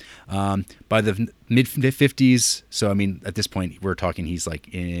Italy. By the mid 50s, so I mean, at this point, we're talking he's like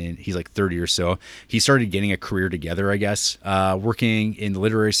 30 or so. He started getting a career together, I guess, working in the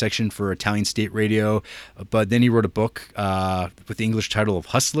literary section for Italian State Radio. But then he wrote a book with the English title of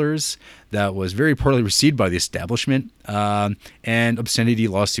Hustlers that was very poorly received by the establishment, and obscenity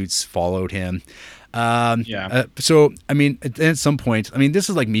lawsuits followed him. So, I mean, at some point, I mean, this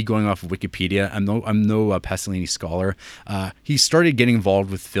is like me going off of Wikipedia. I'm no Pasolini scholar. He started getting involved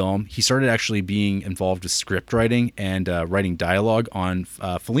with film. He started actually being involved with script writing and writing dialogue on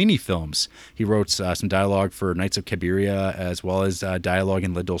Fellini films. He wrote some dialogue for Knights of Cabiria, as well as dialogue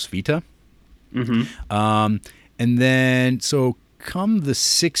in La Dolce Vita. And then, so come the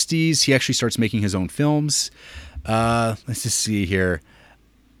 60s, he actually starts making his own films. Let's just see here.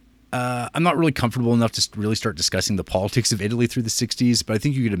 I'm not really comfortable enough to really start discussing the politics of Italy through the 60s, but I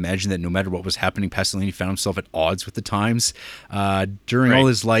think you could imagine that no matter what was happening, Pasolini found himself at odds with the times. During all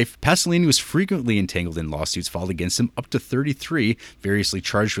his life, Pasolini was frequently entangled in lawsuits filed against him, up to 33, variously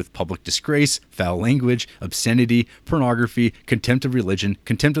charged with public disgrace, foul language, obscenity, pornography, contempt of religion,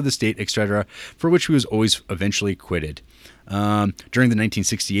 contempt of the state, etc., for which he was always eventually acquitted. During the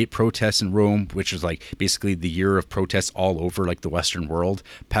 1968 protests in Rome, which was like basically the year of protests all over like the Western world,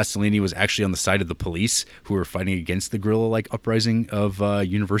 Pasolini was actually on the side of the police who were fighting against the guerrilla-like uprising of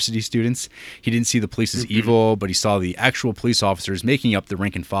university students. He didn't see the police as evil, but he saw the actual police officers making up the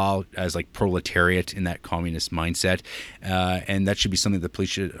rank and file as like proletariat in that communist mindset, and that should be something the police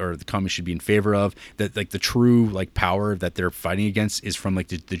should, or the communists should be in favor of. That like the true like power that they're fighting against is from like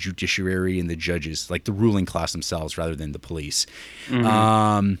the judiciary and the judges, like the ruling class themselves, rather than the police.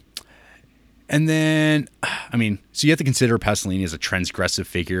 And then, I mean, so you have to consider Pasolini as a transgressive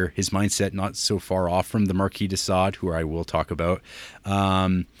figure. His mindset not so far off from the Marquis de Sade, who I will talk about.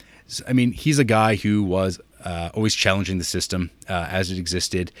 I mean, he's a guy who was always challenging the system as it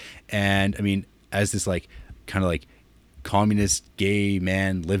existed. And I mean, as this like kind of like communist gay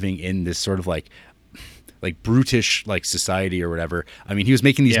man living in this sort of like brutish like society or whatever. I mean, he was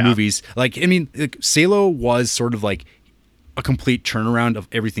making these movies. Like, I mean, like, Salo was sort of like a complete turnaround of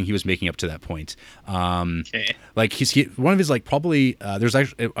everything he was making up to that point. Like one of his like probably there's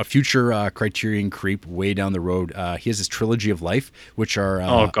actually a future Criterion creep way down the road. He has this trilogy of life, which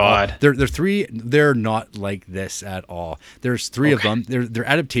are they're three. They're not like this at all. There's three of them. They're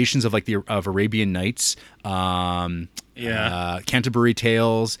adaptations of like of Arabian Nights, Canterbury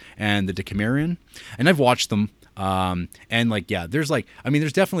Tales, and the Decameron, and I've watched them. And like there's like, I mean,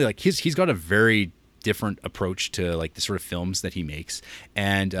 there's definitely like he's got a very different approach to like the sort of films that he makes,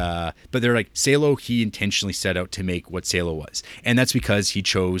 and but they're like Salo, he intentionally set out to make what Salo was, and that's because he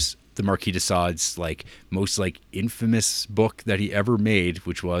chose the Marquis de Sade's like most like infamous book that he ever made,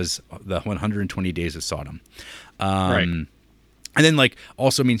 which was the 120 Days of Sodom. And then like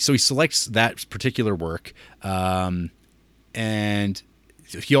also, I mean, so he selects that particular work, and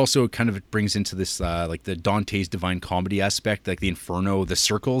he also kind of brings into this like the Dante's Divine Comedy aspect, like the Inferno, the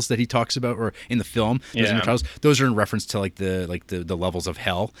circles that he talks about, or in the film, those are in reference to like the levels of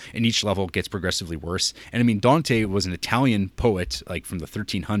hell, and each level gets progressively worse. And I mean, Dante was an Italian poet like from the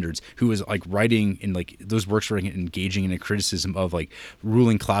 1300s who was like writing in like those works were engaging in a criticism of like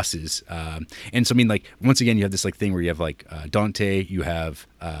ruling classes. And so I mean, like once again, you have this like thing where you have like Dante, you have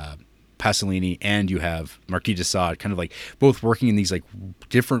Pasolini, and you have Marquis de Sade, kind of like both working in these like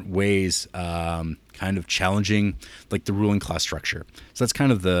different ways, kind of challenging like the ruling class structure. So that's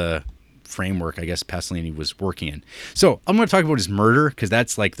kind of the framework I guess Pasolini was working in. So I'm going to talk about his murder, because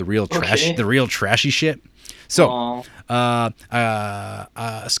that's like the real trashy shit. So, a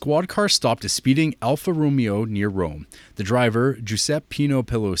squad car stopped a speeding Alfa Romeo near Rome. The driver, Giuseppe Pino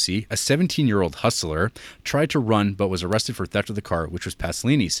Pelosi, a 17-year-old hustler, tried to run but was arrested for theft of the car, which was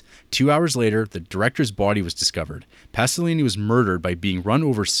Pasolini's. 2 hours later, the director's body was discovered. Pasolini was murdered by being run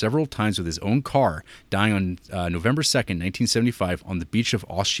over several times with his own car, dying on November 2nd, 1975, on the beach of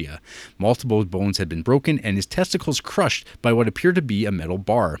Ostia. Multiple bones had been broken and his testicles crushed by what appeared to be a metal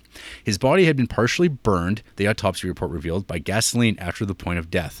bar. His body had been partially burned, the autopsy report revealed, by gasoline after the point of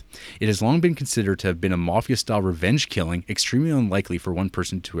death. It has long been considered to have been a mafia-style revenge killing, extremely unlikely for one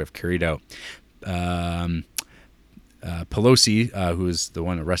person to have carried out. Pelosi, who was the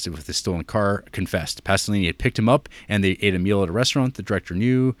one arrested with the stolen car, confessed. Pasolini had picked him up and they ate a meal at a restaurant. The director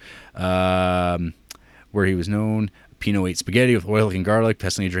knew. where he was known. Pino ate spaghetti with oil and garlic.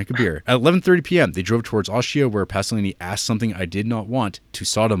 Pasolini drank a beer. At 11:30 p.m., they drove towards Ostia, where Pasolini asked something I did not want, to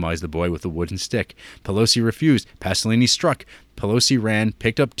sodomize the boy with a wooden stick. Pelosi refused. Pasolini struck. Pelosi ran,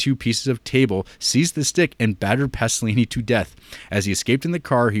 picked up 2 pieces of table, seized the stick, and battered Pasolini to death. As he escaped in the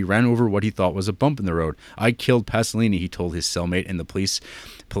car, he ran over what he thought was a bump in the road. I killed Pasolini, he told his cellmate and the police.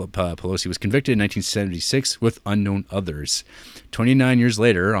 Pelosi was convicted in 1976 with unknown others. 29 years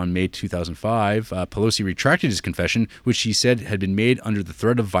later, on May 2005, Pelosi retracted his confession, which he said had been made under the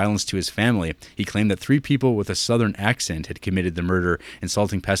threat of violence to his family. He claimed that 3 people with a southern accent had committed the murder,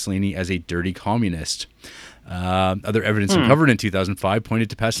 insulting Pasolini as a dirty communist. Other evidence uncovered in 2005 pointed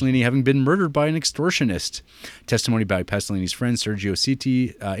to Pasolini having been murdered by an extortionist. Testimony by Pasolini's friend Sergio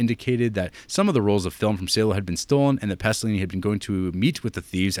Citti indicated that some of the rolls of film from Salo had been stolen and that Pasolini had been going to meet with the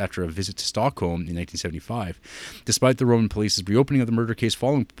thieves after a visit to Stockholm in 1975. Despite the Roman police's reopening of the murder case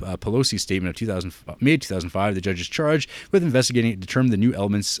following Pelosi's statement of May 2005, the judge's charge with investigating it determined the new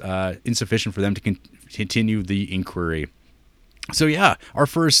elements insufficient for them to continue the inquiry. So yeah, our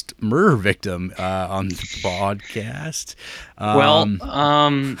first murder victim on the podcast.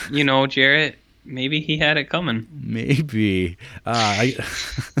 Jarrett, maybe he had it coming. Maybe. So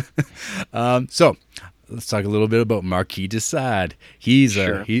let's talk a little bit about Marquis de Sade. He's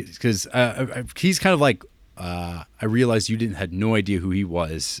kind of like I realized you had no idea who he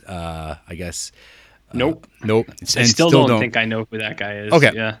was. I guess. Nope. I still don't think I know who that guy is.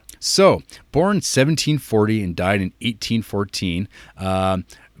 Okay. Yeah. So, born 1740 and died in 1814,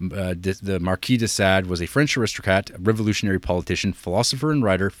 the Marquis de Sade was a French aristocrat, a revolutionary politician, philosopher, and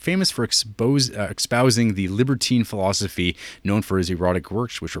writer, famous for espousing the libertine philosophy, known for his erotic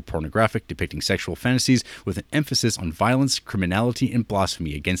works, which were pornographic, depicting sexual fantasies, with an emphasis on violence, criminality, and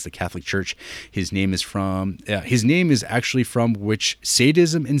blasphemy against the Catholic Church. His name is actually from which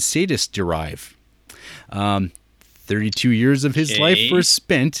sadism and sadists derive. 32 years of his life were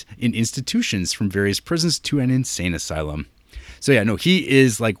spent in institutions, from various prisons to an insane asylum. So yeah, no, he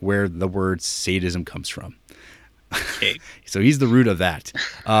is like where the word sadism comes from. Okay. So he's the root of that.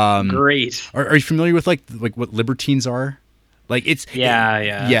 Great. Are you familiar with like what libertines are? Like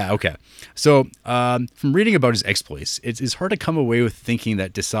yeah. Okay. So from reading about his exploits, it's hard to come away with thinking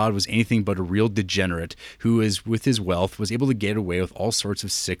that de Sade was anything but a real degenerate who, with his wealth, was able to get away with all sorts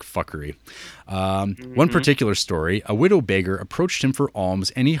of sick fuckery. One particular story: a widow beggar approached him for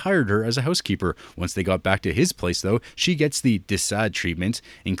alms, and he hired her as a housekeeper. Once they got back to his place, though, she gets the de Sade treatment,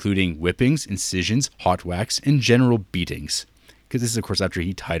 including whippings, incisions, hot wax, and general beatings. Because this is, of course, after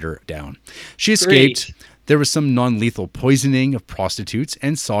he tied her down. She escaped. Great. There was some non-lethal poisoning of prostitutes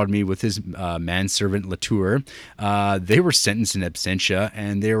and sodomy with his manservant Latour. They were sentenced in absentia,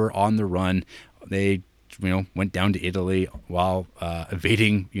 and they were on the run. They, went down to Italy while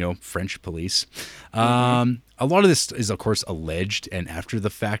evading, French police. A lot of this is, of course, alleged and after the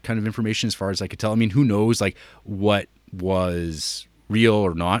fact kind of information, as far as I could tell. I mean, who knows, like, what was real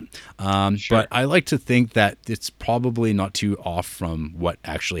or not. Sure. But I like to think that it's probably not too off from what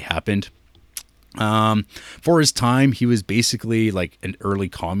actually happened. For his time, he was basically like an early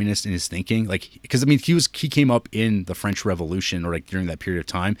communist in his thinking, like, because I mean, he came up in the French Revolution or like during that period of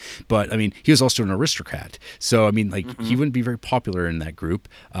time, but I mean, he was also an aristocrat. So I mean, like, he wouldn't be very popular in that group,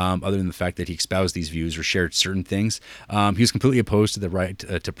 other than the fact that he espoused these views or shared certain things. He was completely opposed to the right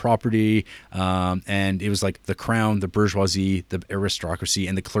to property, and it was like the crown, the bourgeoisie, the aristocracy,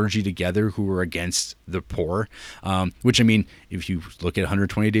 and the clergy together who were against the poor. Which, I mean, if you look at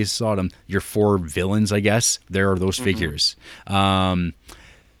 120 Days of Sodom, your 4 villains, I guess, there are those figures.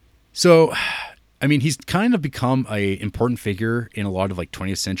 So, I mean, he's kind of become a important figure in a lot of like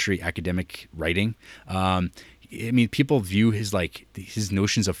 20th century academic writing. I mean, people view his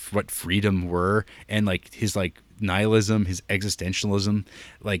notions of what freedom were, and like his like nihilism, his existentialism,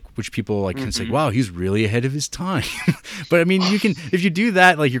 like, which people like can say, wow, he's really ahead of his time. But I mean, you can, if you do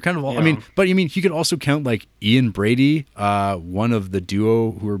that, like, you're kind of, I mean, but I mean, you could also count like Ian Brady, one of the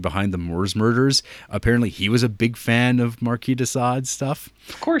duo who were behind the Moors murders. Apparently he was a big fan of Marquis de Sade stuff.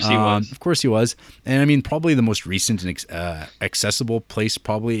 Of course he was. Of course he was. And I mean, probably the most recent and accessible place,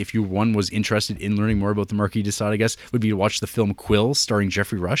 probably, if one was interested in learning more about the Marquis de Sade, I guess, would be to watch the film Quill starring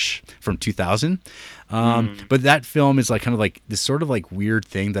Geoffrey Rush from 2000. But that film is like kind of like this sort of like weird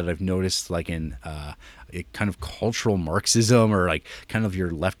thing that I've noticed, like in kind of cultural Marxism or like kind of your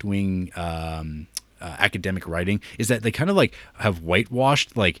left-wing academic writing, is that they kind of like have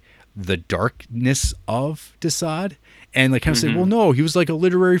whitewashed like the darkness of de Sade, and like kind of say, well, no, he was like a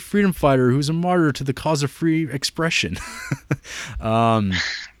literary freedom fighter who was a martyr to the cause of free expression.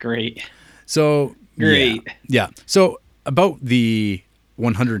 Great. So great. Yeah. So about the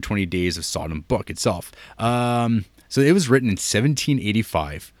 120 Days of Sodom book itself. So it was written in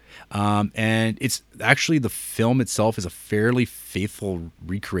 1785. And it's actually, the film itself is a fairly faithful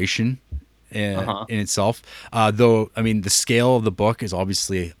recreation in itself. Though, I mean, the scale of the book is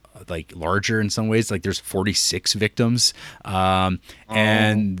obviously like larger in some ways. Like there's 46 victims. And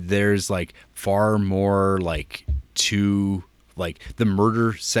there's like far more like like the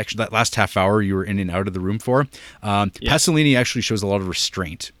murder section, that last half hour you were in and out of the room for. Pasolini actually shows a lot of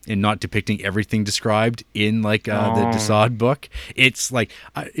restraint in not depicting everything described in like the de Sade book. It's like,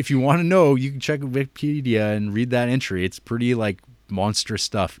 if you want to know, you can check Wikipedia and read that entry. It's pretty like monstrous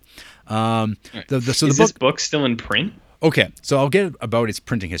stuff. So is this book still in print? Okay, so I'll get about its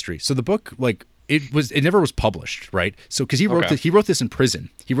printing history. So the book, like, it never was published, right? So because he wrote this in prison.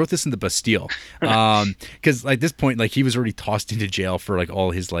 He wrote this in the Bastille. Because at this point, like, he was already tossed into jail for like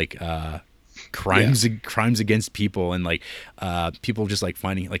all his like crimes against people, and like people just like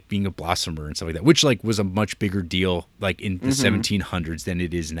finding like being a blasphemer and stuff like that, which like was a much bigger deal like in the 1700s than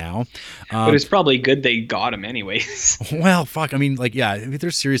it is now. But it's probably good they got him anyways. Well, fuck, I mean, like, yeah, if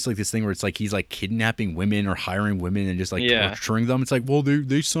there's seriously like this thing where it's like he's like kidnapping women or hiring women and just like torturing them. It's like, well,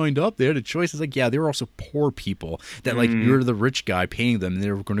 they signed up, they had a choice. It's like, yeah, they were also poor people that like you're the rich guy paying them and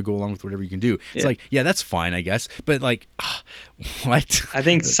they're going to go along with whatever you can do. It's like, yeah, that's fine, I guess, but like what? I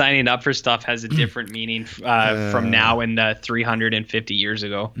think signing up for stuff has a different meaning from now and 350 years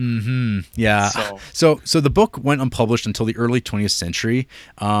ago. Yeah. So the book went unpublished until the early 20th century,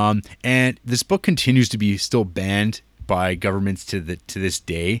 and this book continues to be still banned by governments to this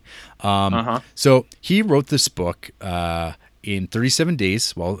day. So he wrote this book in 37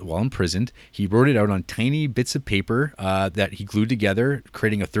 days while imprisoned. He wrote it out on tiny bits of paper that he glued together,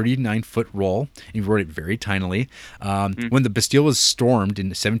 creating a 39-foot roll. He wrote it very tinily. When the Bastille was stormed in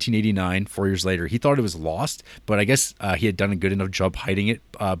 1789, 4 years later, he thought it was lost, but I guess he had done a good enough job hiding it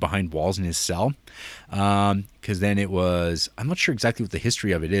behind walls in his cell. Because then it was, I'm not sure exactly what the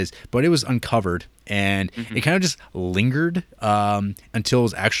history of it is, but it was uncovered, and it kind of just lingered until it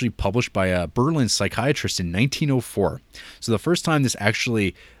was actually published by a Berlin psychiatrist in 1904. So the first time this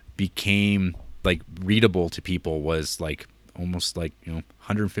actually became like readable to people was like almost like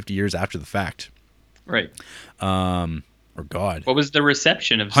 150 years after the fact. Right. Or God. What was the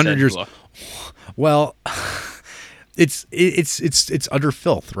reception of 100 years? Book? Well. It's utter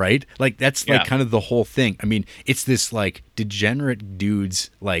filth, right? Like that's like kind of the whole thing. I mean, it's this like degenerate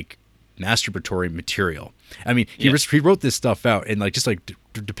dude's like masturbatory material. I mean, he wrote this stuff out and like just like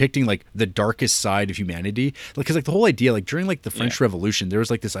depicting like the darkest side of humanity. Like, cause like the whole idea, like during like the French Revolution, there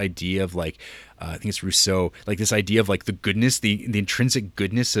was like this idea of like, I think it's Rousseau, like this idea of like the goodness, the intrinsic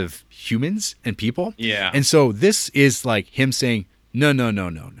goodness of humans and people. Yeah. And so this is like him saying, no.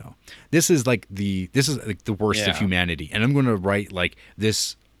 This is like the worst of humanity, and I'm going to write like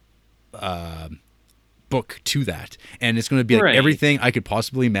this book to that, and it's going to be like everything I could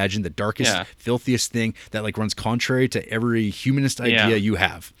possibly imagine, the darkest, filthiest thing that like runs contrary to every humanist idea you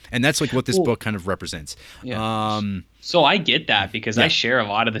have, and that's like what this book kind of represents. So I get that because I share a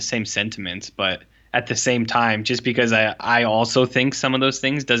lot of the same sentiments, but at the same time, just because I also think some of those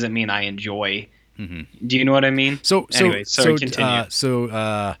things doesn't mean I enjoy. Do you know what I mean? Anyway,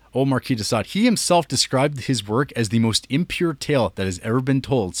 continue. Old Marquis de Sade, he himself described his work as the most impure tale that has ever been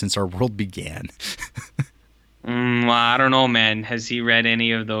told since our world began. Well, I don't know, man. Has he read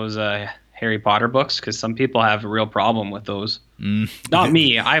any of those Harry Potter books? Because some people have a real problem with those. Not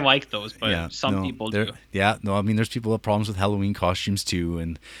me. I like those, but some people do. Yeah, no, I mean, there's people who have problems with Halloween costumes too,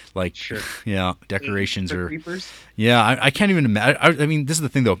 and like, decorations are. Creepers? Yeah, I can't even imagine. I mean, this is the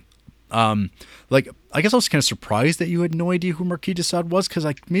thing though. Like, I guess I was kind of surprised that you had no idea who Marquis de Sade was, because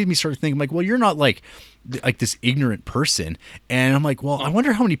like made me start thinking like, well, you're not like this ignorant person, and I'm like, well, I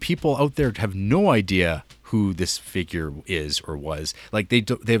wonder how many people out there have no idea who this figure is or was. Like they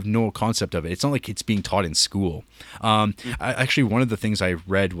have no concept of it. It's not like it's being taught in school. Actually, one of the things I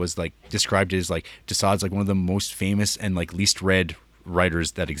read was like described as like de Sade's like one of the most famous and like least read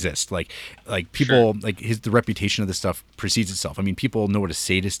writers that exist. Like people like the reputation of this stuff precedes itself. I mean, people know what a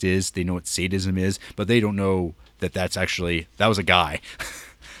sadist is, they know what sadism is, but they don't know that that was a guy.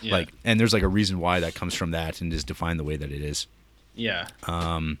 Like, and there's like a reason why that comes from that and is defined the way that it is. But yeah,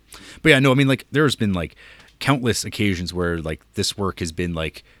 no, I mean, like there's been like countless occasions where like this work has been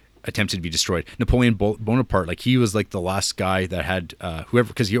like attempted to be destroyed. Napoleon Bonaparte, like he was like the last guy that had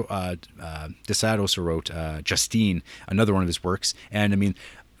because de Sade also wrote Justine, another one of his works, and I mean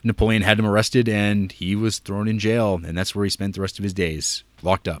Napoleon had him arrested and he was thrown in jail, and that's where he spent the rest of his days,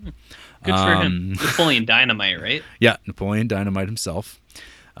 locked up. Good for him. Napoleon Dynamite, right? Yeah, Napoleon Dynamite himself.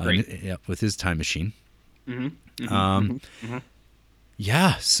 With his time machine.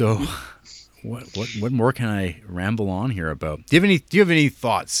 Yeah. So, what more can I ramble on here about? Do you have any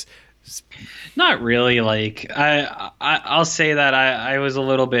thoughts? Not really. Like I'll say that I was a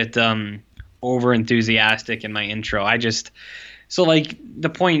little bit over enthusiastic in my intro. So like the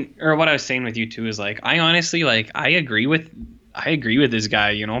point, or what I was saying with you too, is like I honestly like I agree with this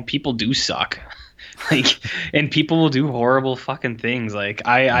guy. You know, people do suck. Like, and people will do horrible fucking things. Like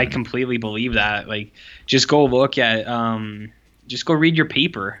I completely believe that. Like, just go look at just go read your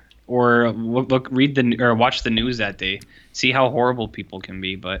paper, or read or watch the news that day. See how horrible people can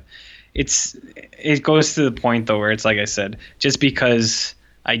be. But it goes to the point though where it's like I said, just because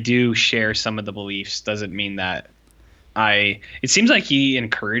I do share some of the beliefs doesn't mean that it seems like he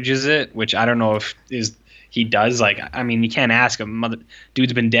encourages it, which I don't know if he does. Like, I mean, you can't ask him.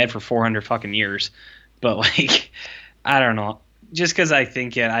 Dude's been dead for 400 fucking years. But like, I don't know. Just because I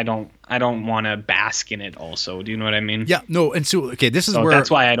think it, I don't want to bask in it. Also, do you know what I mean? Yeah. No. And so, okay, this is so where that's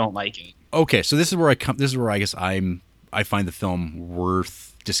why I don't like it. Okay, so this is where I come. This is where I guess I find the film worth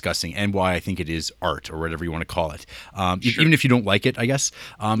discussing, and why I think it is art, or whatever you want to call it. Sure. Even if you don't like it, I guess.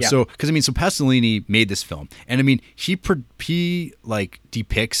 Yeah. So because so Pasolini made this film, and I mean he like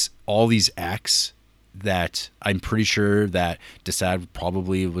depicts all these acts that I'm pretty sure that de Sade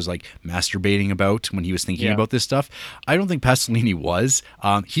probably was like masturbating about when he was thinking about this stuff. I don't think Pasolini was.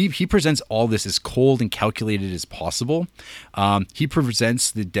 He presents all this as cold and calculated as possible. He presents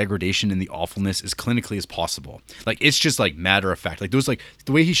the degradation and the awfulness as clinically as possible. Like, it's just like matter of fact. Like, those, like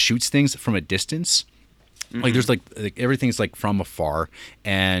the way he shoots things from a distance. Like, there's like everything's like from afar,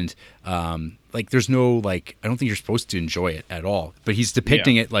 and like there's no like, I don't think you're supposed to enjoy it at all. But he's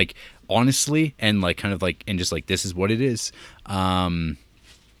depicting it like honestly, and like kind of like, and just like, this is what it is. I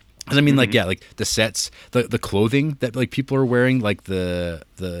mean, like, yeah, like the sets, the clothing that like people are wearing, like the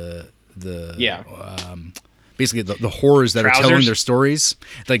basically the horrors that Trousers. are telling their stories.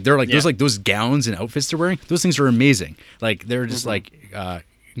 Like, they're like there's like those gowns and outfits they're wearing. Those things are amazing. Like, they're just like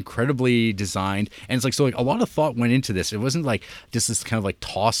incredibly designed, and it's like, so like a lot of thought went into this. It wasn't like just this kind of like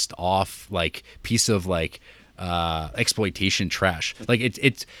tossed off like piece of like exploitation trash. Like,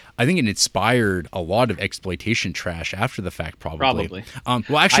 it's I think it inspired a lot of exploitation trash after the fact, probably.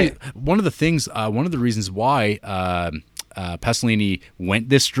 Well, actually, one of the reasons why Pasolini went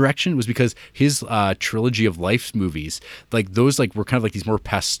this direction was because his trilogy of life movies, like those, like were kind of like these more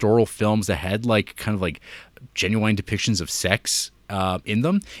pastoral films that had like kind of like genuine depictions of sex in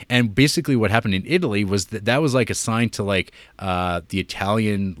them. And basically what happened in Italy was that was like a sign to like the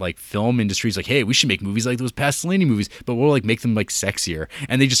Italian like film industries, like, hey, we should make movies like those Pasolini movies, but we'll like make them like sexier.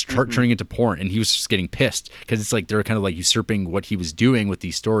 And they just start turning into porn, and he was just getting pissed because it's like they're kind of like usurping what he was doing with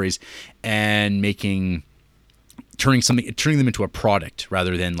these stories and turning them into a product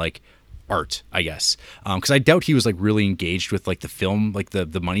rather than like art, I guess. Because I doubt he was like really engaged with like the film, like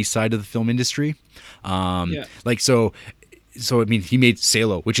the money side of the film industry. Like, so I mean, he made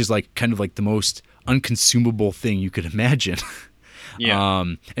Salo, which is like kind of like the most unconsumable thing you could imagine.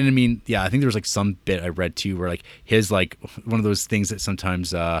 And I mean, I think there was like some bit I read too where like his like one of those things that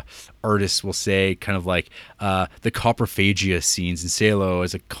sometimes artists will say, kind of like the coprophagia scenes in Salo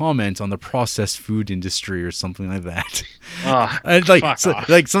as a comment on the processed food industry or something like that. And like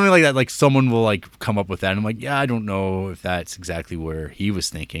like something like that, like someone will like come up with that, and I'm like, I don't know if that's exactly where he was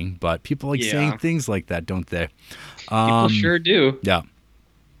thinking, but people like saying things like that, don't they? People sure do. Yeah.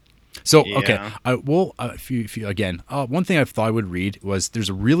 So, okay, if you again, one thing I thought I would read was, there's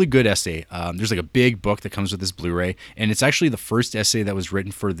a really good essay. There's like a big book that comes with this Blu-ray, and it's actually the first essay that was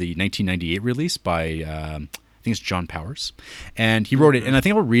written for the 1998 release by, I think it's John Powers, and he wrote it, and I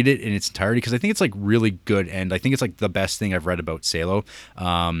think I'll read it in its entirety because I think it's like really good, and I think it's like the best thing I've read about Salo,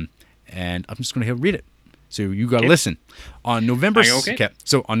 and I'm just going to read it. So you got to listen. On November 2nd,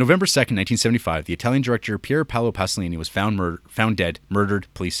 1975, the Italian director Pier Paolo Pasolini was found dead, murdered,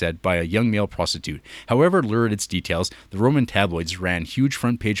 police said, by a young male prostitute. However lurid its details, the Roman tabloids ran huge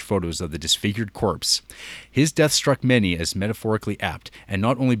front-page photos of the disfigured corpse. His death struck many as metaphorically apt, and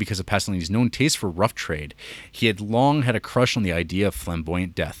not only because of Pasolini's known taste for rough trade. He had long had a crush on the idea of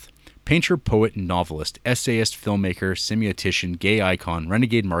flamboyant death. Painter, poet, and novelist, essayist, filmmaker, semiotician, gay icon,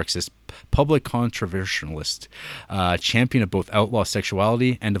 renegade Marxist, public controversialist, champion of both outlaw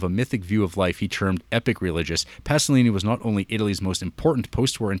sexuality and of a mythic view of life he termed epic religious, Pasolini was not only Italy's most important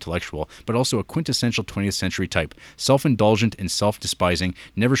post-war intellectual, but also a quintessential 20th century type, self-indulgent and self-despising,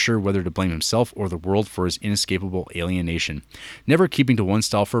 never sure whether to blame himself or the world for his inescapable alienation. Never keeping to one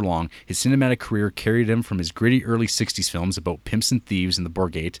style for long, his cinematic career carried him from his gritty early 60s films about pimps and thieves in the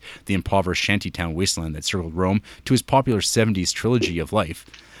Borgate, the impoverished shantytown wasteland that circled Rome, to his popular 70s trilogy of life,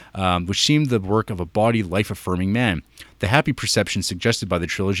 which seemed the work of a body life-affirming man. The happy perception suggested by the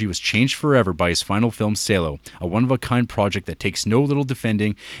trilogy was changed forever by his final film, Salo, a one-of-a-kind project that takes no little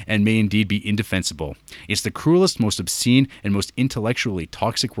defending and may indeed be indefensible. It's the cruelest, most obscene, and most intellectually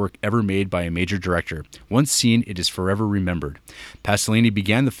toxic work ever made by a major director. Once seen, it is forever remembered. Pasolini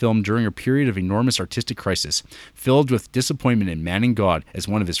began the film during a period of enormous artistic crisis, filled with disappointment in man and God, as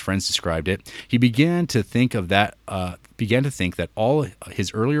one of his friends described it. He began to think that all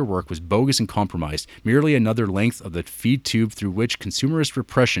his earlier work was bogus and compromised, merely another length of the feed tube through which consumerist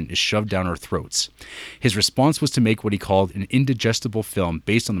repression is shoved down our throats. His response was to make what he called an indigestible film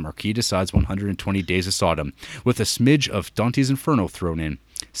based on the Marquis de Sade's 120 Days of Sodom, with a smidge of Dante's Inferno thrown in.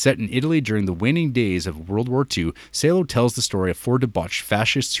 Set in Italy during the waning days of World War II, Salo tells the story of 4 debauched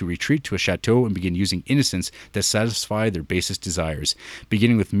fascists who retreat to a chateau and begin using innocence to satisfy their basest desires.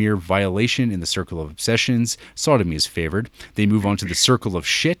 Beginning with mere violation in the circle of obsessions, sodomy is favored. They move on to the circle of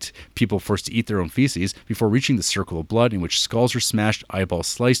shit, people forced to eat their own feces, before reaching the circle of blood, in which skulls are smashed, eyeballs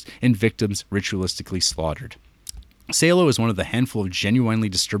sliced, and victims ritualistically slaughtered. Salo is one of the handful of genuinely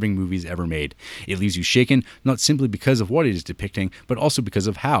disturbing movies ever made. It leaves you shaken, not simply because of what it is depicting, but also because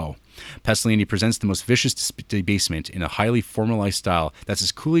of how. Pasolini presents the most vicious debasement in a highly formalized style that's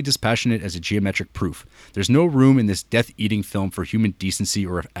as coolly dispassionate as a geometric proof. There's no room in this death-eating film for human decency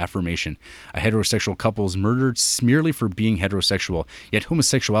or affirmation. A heterosexual couple is murdered merely for being heterosexual, yet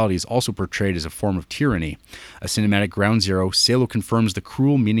homosexuality is also portrayed as a form of tyranny. A cinematic ground zero, Salo confirms the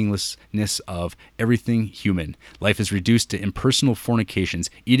cruel meaninglessness of everything human. Life is reduced to impersonal fornications,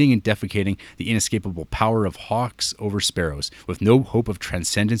 eating and defecating, the inescapable power of hawks over sparrows, with no hope of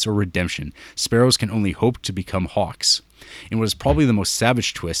transcendence or redemption. Sparrows can only hope to become hawks. In what is probably the most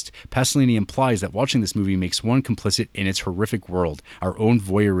savage twist, Pasolini implies that watching this movie makes one complicit in its horrific world. Our own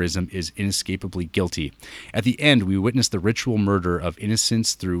voyeurism is inescapably guilty. At the end, we witness the ritual murder of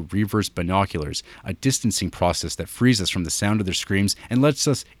innocents through reverse binoculars, a distancing process that frees us from the sound of their screams and lets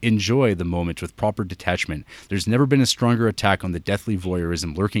us enjoy the moment with proper detachment. There's never been a stronger attack on the deathly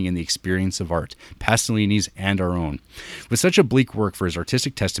voyeurism lurking in the experience of art, Pasolini's and our own. With such a bleak work for his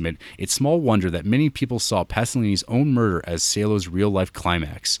artistic testament, it's small wonder that many people saw Pasolini's own murder as Salo's real-life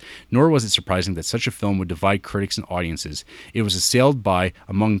climax. Nor was it surprising that such a film would divide critics and audiences. It was assailed by,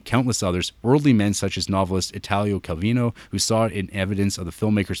 among countless others, worldly men such as novelist Italo Calvino, who saw it in evidence of the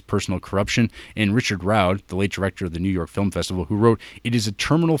filmmaker's personal corruption, and Richard Roud, the late director of the New York Film Festival, who wrote, "It is a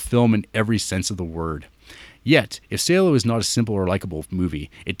terminal film in every sense of the word." Yet, if Salo is not a simple or likable movie,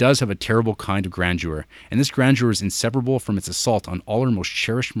 it does have a terrible kind of grandeur, and this grandeur is inseparable from its assault on all our most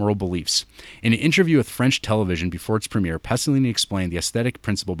cherished moral beliefs. In an interview with French television before its premiere, Pasolini explained the aesthetic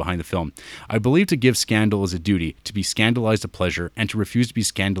principle behind the film. "I believe to give scandal is a duty, to be scandalized a pleasure, and to refuse to be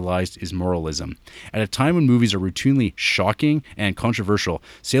scandalized is moralism. At a time when movies are routinely shocking and controversial,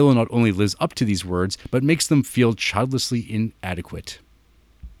 Salo not only lives up to these words, but makes them feel childlessly inadequate."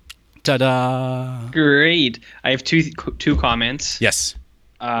 Ta-da! Great. I have two comments. Yes.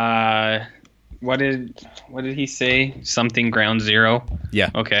 What did he say? Something ground zero? Yeah.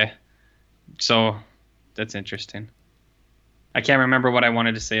 Okay. So that's interesting. I can't remember what I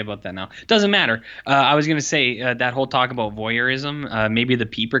wanted to say about that now. Doesn't matter. I was gonna say that whole talk about voyeurism. Maybe the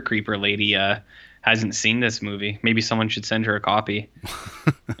Peeper Creeper lady hasn't seen this movie. Maybe someone should send her a copy,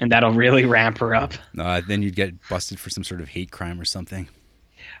 and that'll really ramp her up. Then you'd get busted for some sort of hate crime or something.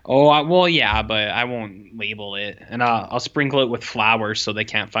 Oh, well, yeah, but I won't label it, and I'll sprinkle it with flowers so they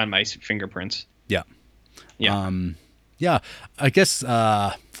can't find my fingerprints. Yeah. Yeah. Yeah. I guess.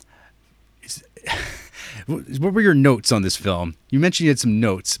 What were your notes on this film? You mentioned you had some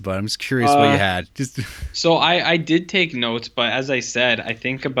notes, but I'm just curious what you had. So I did take notes, but as I said, I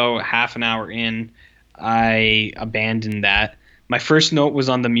think about half an hour in, I abandoned that. My first note was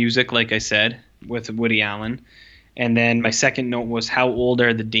on the music, like I said, with Woody Allen. And then my second note was how old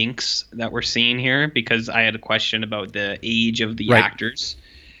are the dinks that we're seeing here? Because I had a question about the age of the actors.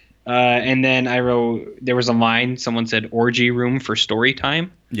 And then I wrote, there was a line, someone said orgy room for story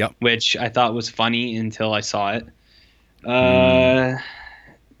time. Yep. Which I thought was funny until I saw it.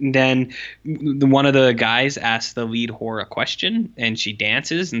 Then one of the guys asked the lead whore a question, and she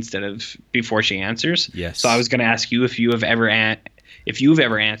dances instead of before she answers. Yes. So I was going to ask you if you've ever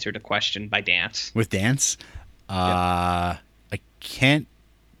answered a question by dance. With dance? I can't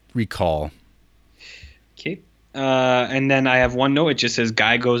recall. Okay. And then I have one note. It just says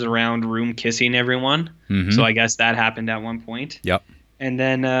guy goes around room kissing everyone. Mm-hmm. So I guess that happened at one point. Yep. And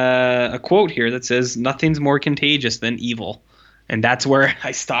then a quote here that says nothing's more contagious than evil. And that's where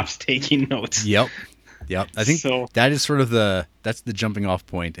I stopped taking notes. Yep. I think that is sort of that's the jumping off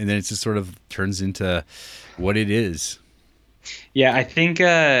point. And then it just sort of turns into what it is. Yeah, I think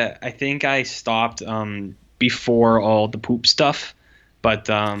I stopped before all the poop stuff. But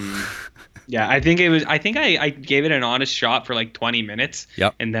yeah, I think I gave it an honest shot for like 20 minutes.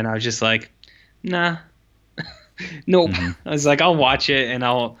 Yep. And then I was just like, nah, nope. I was like, I'll watch it and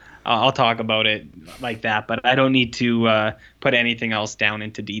I'll talk about it like that, but I don't need to put anything else down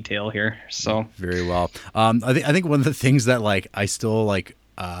into detail here. So very well. I think one of the things that like I still like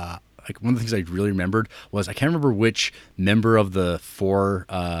one of the things I really remembered was I can't remember which member of the four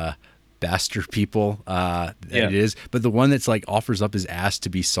bastard people it is, but the one that's like offers up his ass to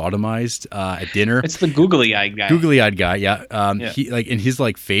be sodomized at dinner. It's the googly-eyed guy. Yeah. He like in his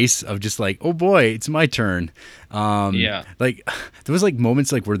like face of just like, oh boy, it's my turn. Like there was like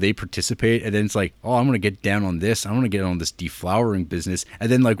moments like where they participate and then it's like, oh, I'm gonna get down on this. I want to get on this deflowering business.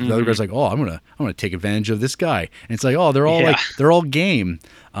 And then like the other guy's like, oh, I'm gonna take advantage of this guy. And it's like, oh, they're all game.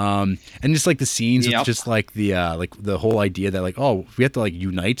 And just like the scenes with just like the whole idea that like, oh, we have to like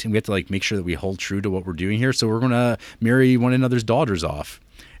unite and we have to like make sure that we hold true to what we're doing here. So we're gonna marry one another's daughters off,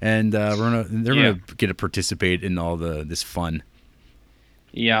 and they're gonna get to participate in all this fun.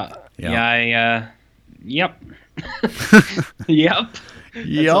 Yep. That's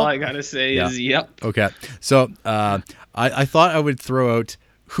all I gotta say is yep. Okay, so I thought I would throw out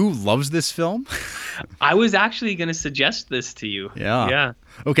who loves this film. I was actually gonna suggest this to you. Yeah.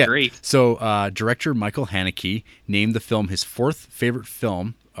 Okay. Great. So director Michael Haneke named the film his fourth favorite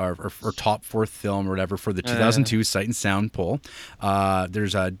film. Or top fourth film or whatever for the 2002 Sight and Sound poll.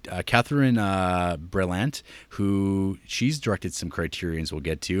 There's Catherine Breland, who she's directed some Criterions we'll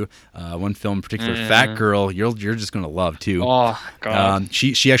get to. One film in particular, Fat Girl, you're just going to love too. Oh, God.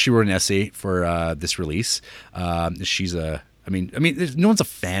 She actually wrote an essay for this release. She's a... I mean, no one's a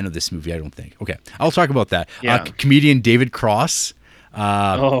fan of this movie, I don't think. Okay, I'll talk about that. Yeah. Comedian David Cross.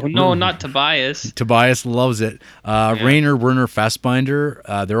 No, not Tobias. Tobias loves it. Rainer Werner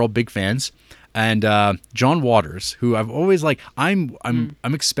Fassbinder, they're all big fans. And John Waters, who I've always like, I'm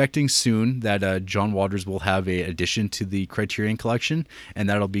expecting soon that John Waters will have a addition to the Criterion Collection, and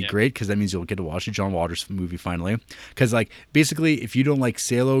that'll be great because that means you'll get to watch a John Waters movie finally. Because like basically, if you don't like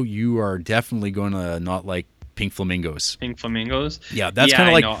Salo, you are definitely going to not like Pink Flamingos. Yeah, that's kind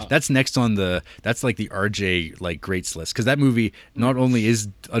of like that's next on that's like the RJ like greats list, because that movie not only is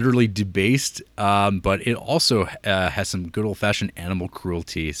utterly debased, but it also has some good old fashioned animal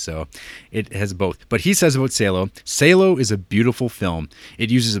cruelty. So it has both. But he says about Salo is a beautiful film. It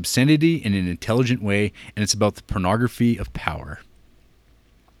uses obscenity in an intelligent way, and it's about the pornography of power.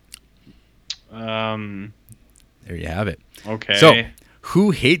 There you have it. Okay. So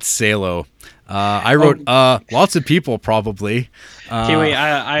who hates Salo? I wrote lots of people probably. Okay, wait.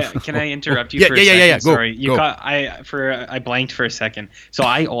 I can I interrupt you for a second? Yeah. Sorry, go. I blanked for a second. So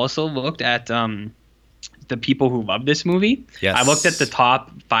I also looked at the people who love this movie. Yes. I looked at the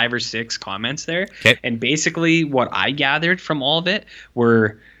top 5 or 6 comments there, and basically what I gathered from all of it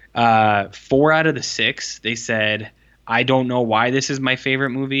were 4 out of the 6. They said, I don't know why this is my favorite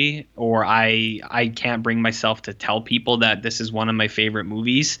movie, or I can't bring myself to tell people that this is one of my favorite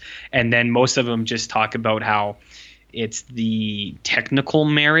movies. And then most of them just talk about how it's the technical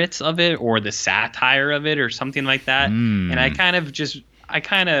merits of it or the satire of it or something like that. And I kind of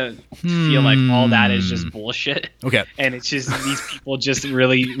feel like all that is just bullshit. Okay. And it's just these people just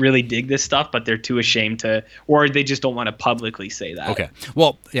really, really dig this stuff, but they're too ashamed to, or they just don't want to publicly say that. Okay.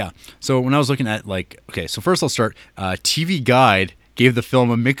 Well, yeah. So when I was looking at so first I'll start. TV Guide gave the film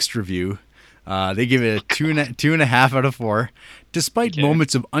a mixed review. They give it a 2.5 out of 4. Despite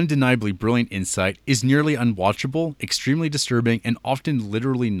moments of undeniably brilliant insight, is nearly unwatchable, extremely disturbing, and often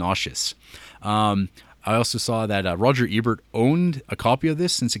literally nauseous. I also saw that Roger Ebert owned a copy of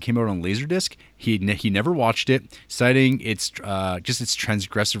this since it came out on Laserdisc. He never watched it, citing its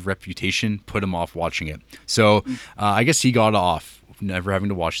transgressive reputation put him off watching it. So I guess he got off never having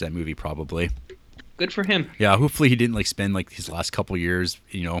to watch that movie probably. Good for him. Yeah, hopefully he didn't spend his last couple years,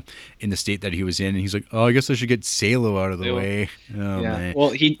 in the state that he was in, and he's like, oh, I guess I should get Salo out of the way. Oh, yeah. man. Well,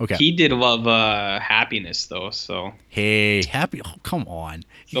 he did love Happiness though, so. Hey, come on.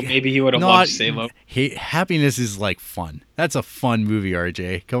 So maybe he would have loved Salo. Hey, Happiness is fun. That's a fun movie,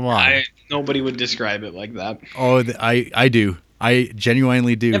 RJ. Come on. Nobody would describe it like that. Oh, I do. I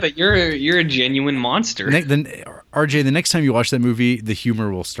genuinely do. Yeah, but you're a genuine monster. RJ, the next time you watch that movie, the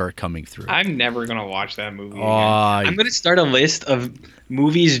humor will start coming through. I'm never going to watch that movie again. I'm going to start a list of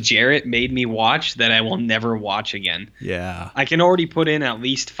movies Jarrett made me watch that I will never watch again. Yeah. I can already put in at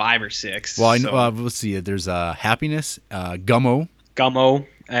least 5 or 6. Well, let's see. There's Happiness, Gummo,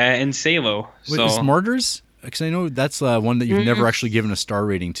 and Salo. Is Martyrs? Because I know that's one that you've never actually given a star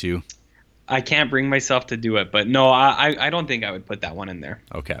rating to. I can't bring myself to do it, but no, I don't think I would put that one in there.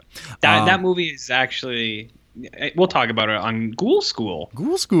 Okay. That movie is actually, we'll talk about it on Ghoul School.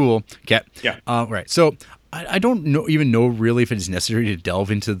 Ghoul School. Okay. Yeah. Right. So I don't even know really if it is necessary to delve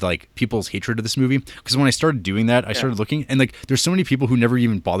into like people's hatred of this movie, because when I started doing that, I started looking, and like there's so many people who never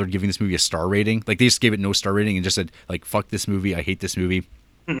even bothered giving this movie a star rating. Like they just gave it no star rating and just said like, fuck this movie, I hate this movie.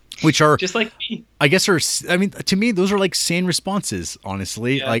 Which are just like me. I guess I mean, to me, those are like sane responses,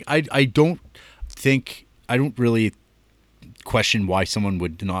 honestly. Yeah. Like I don't really question why someone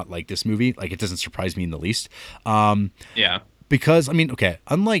would not like this movie. Like it doesn't surprise me in the least. Yeah. Because I mean, okay,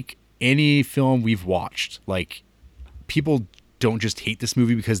 unlike any film we've watched, like people don't just hate this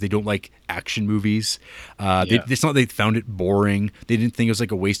movie because they don't like action movies. It's not they found it boring. They didn't think it was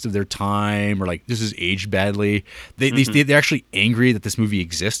like a waste of their time, or like this is aged badly. They're actually angry that this movie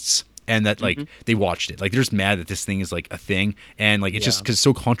exists and that like they watched it. Like they're just mad that this thing is like a thing, and like it's just because it's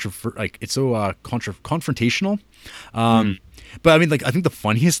so confrontational. But I mean, like I think the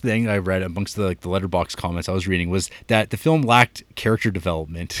funniest thing I read amongst the Letterboxd comments I was reading was that the film lacked character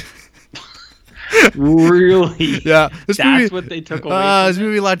development. Really? Yeah. That's what they took away. This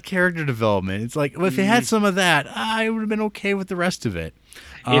movie lacked character development. It's like, well, if it had some of that, I would have been okay with the rest of it.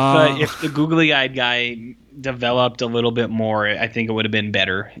 If the googly-eyed guy developed a little bit more, I think it would have been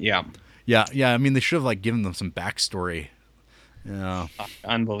better. Yeah. Yeah. I mean, they should have like given them some backstory. Yeah.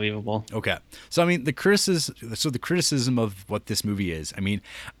 Unbelievable. Okay. So I mean, the criticism of what this movie is. I mean,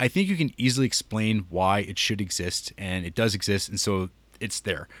 I think you can easily explain why it should exist, and it does exist, and so it's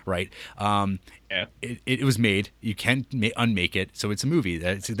there, right? It was made. You can't unmake it, so it's a movie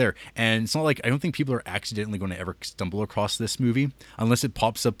that's there. And it's not like I don't think people are accidentally going to ever stumble across this movie unless it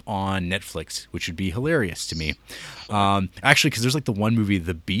pops up on Netflix, which would be hilarious to me. Actually, because there's like the one movie,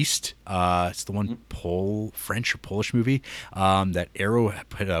 The Beast. It's the one French or Polish movie that Arrow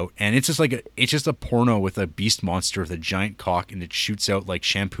put out, and it's just a porno with a beast monster with a giant cock, and it shoots out like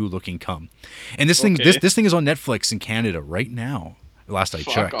shampoo looking cum. And this thing is on Netflix in Canada right now. Last I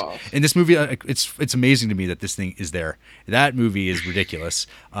checked. And this movie, it's amazing to me that this thing is there. That movie is ridiculous.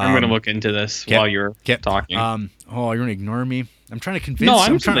 I'm going to look into this while you're talking. You're going to ignore me? I'm trying to convince. No,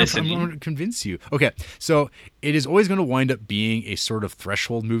 I'm trying to convince you. Okay, so it is always going to wind up being a sort of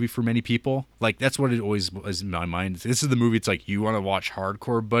threshold movie for many people. Like that's what it always was in my mind. This is the movie. It's like, you want to watch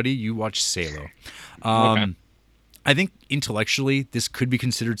hardcore, buddy? You watch Salo. Okay. I think intellectually this could be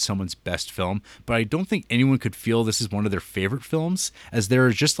considered someone's best film, but I don't think anyone could feel this is one of their favorite films, as there are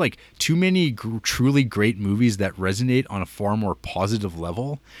just like too many truly great movies that resonate on a far more positive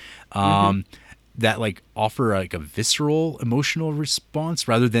level, that like offer like a visceral emotional response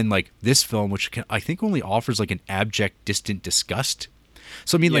rather than like this film, which I think only offers like an abject, distant disgust.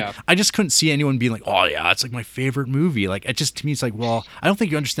 So I mean, like, I just couldn't see anyone being like, "Oh yeah, it's like my favorite movie." Like, it just, to me, it's like, well, I don't think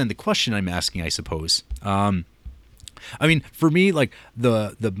you understand the question I'm asking, I suppose. I mean, for me, like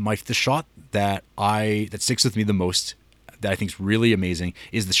the shot that sticks with me the most, that I think is really amazing,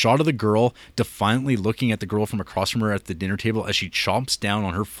 is the shot of the girl defiantly looking at the girl from across from her at the dinner table as she chomps down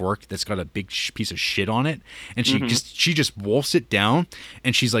on her fork that's got a big piece of shit on it, and she just wolfs it down,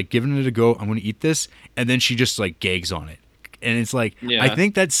 and she's like giving it a go. I'm going to eat this, and then she just like gags on it. And it's like, I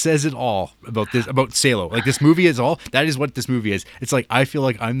think that says it all about Salo. Like, this movie is that is what this movie is. It's like, I feel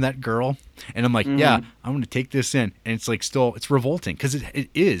like I'm that girl, and I'm like, yeah, I'm going to take this in. And it's like, still, it's revolting, because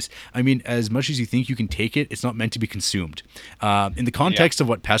it is. I mean, as much as you think you can take it, it's not meant to be consumed. In the context of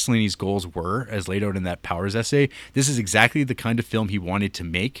what Pasolini's goals were, as laid out in that Powers essay, this is exactly the kind of film he wanted to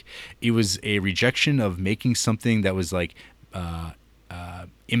make. It was a rejection of making something that was like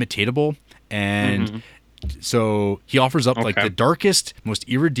imitatable, and so he offers up like the darkest, most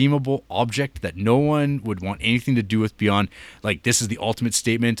irredeemable object that no one would want anything to do with beyond, like, this is the ultimate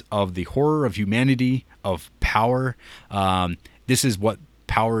statement of the horror of humanity, of power. This is what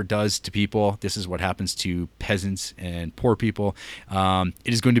power does to people. This is what happens to peasants and poor people. It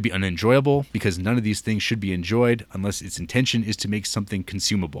is going to be unenjoyable, because none of these things should be enjoyed unless its intention is to make something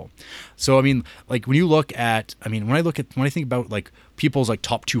consumable. So, I mean, like, when I think about like people's like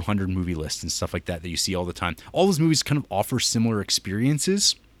top 200 movie lists and stuff like that you see all the time, all those movies kind of offer similar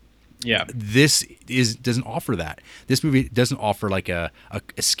experiences. Yeah, this doesn't offer that. This movie doesn't offer like a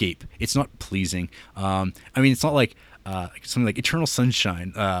escape. It's not pleasing. I mean, it's not like something like Eternal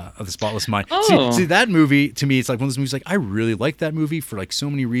Sunshine of the Spotless Mind. See, that movie, to me, it's like one of those movies, like, I really like that movie for like so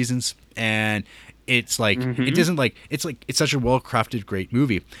many reasons, and it's like it doesn't like it's such a well-crafted, great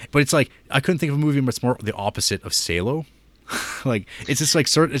movie, but it's like I couldn't think of a movie that's more the opposite of Salo. Like, it's just like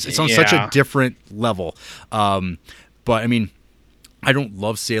it's on such a different level. But I mean, I don't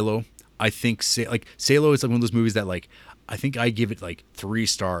love Salo. I think Salo is like one of those movies that, like, I think I give it like 3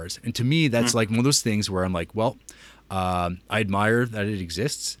 stars. And to me, that's like one of those things where I'm like, well, I admire that it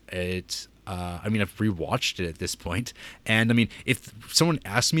exists. I mean, I've rewatched it at this point, and I mean, if someone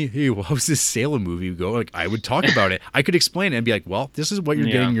asked me, "Hey, well, how's this Salem movie go?" Like, I would talk about it. I could explain it and be like, "Well, this is what you're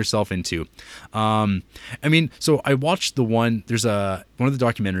getting yourself into." I mean, so I watched the one. There's one of the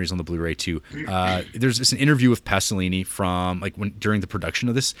documentaries on the Blu-ray too. There's an interview with Pasolini from like during the production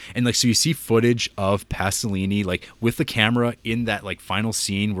of this, and like so you see footage of Pasolini like with the camera in that like final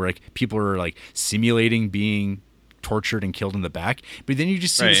scene where like people are like simulating being tortured and killed in the back, but then you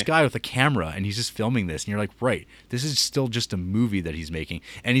just see this guy with a camera and he's just filming this, and you're like, right, this is still just a movie that he's making,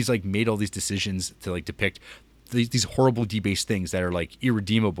 and he's like made all these decisions to like depict these horrible debased things that are like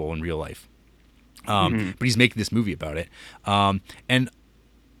irredeemable in real life, but he's making this movie about it, and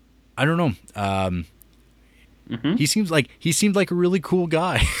I don't know, he seemed like a really cool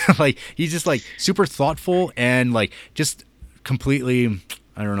guy. Like he's just like super thoughtful and like just completely,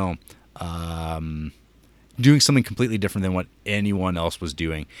 I don't know, doing something completely different than what anyone else was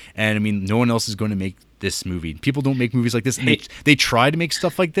doing. And I mean, no one else is going to make this movie. People don't make movies like this, and they try to make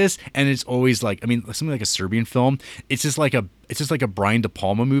stuff like this, and it's always like, I mean, something like a Serbian film, it's just like a Brian De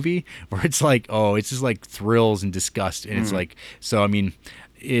Palma movie where it's like, oh, it's just like thrills and disgust, and it's like, so I mean,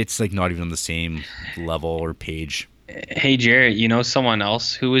 it's like not even on the same level or page. Hey Jarrett, you know someone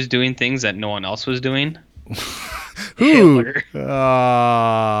else who was doing things that no one else was doing? Who?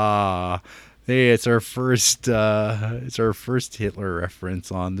 Hey, it's our first Hitler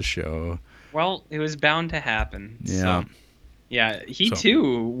reference on the show. Well, it was bound to happen. Yeah. So, yeah, he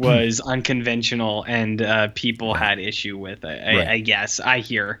too was unconventional, and people had issue with it. I guess I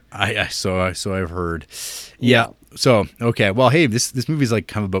hear. So I've heard. Yeah. So okay. Well, hey, this movie's like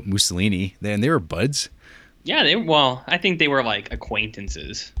kind of about Mussolini, and they were buds. Yeah. I think they were like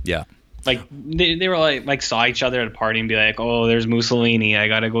acquaintances. Yeah. Like they were like saw each other at a party and be like, oh, there's Mussolini, I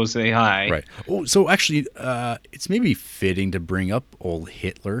gotta go say hi. Right. Oh, so actually, it's maybe fitting to bring up old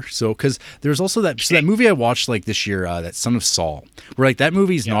Hitler. So because there's also that movie I watched like this year, that Son of Saul, where like that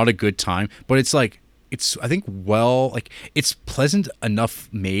movie is not a good time, but it's like I think it's pleasant enough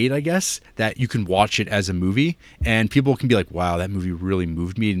made, I guess, that you can watch it as a movie and people can be like, wow, that movie really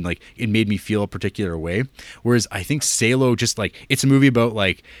moved me and like it made me feel a particular way. Whereas I think Salo just like it's a movie about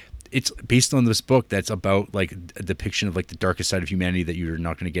like. It's based on this book that's about like a depiction of like the darkest side of humanity that you're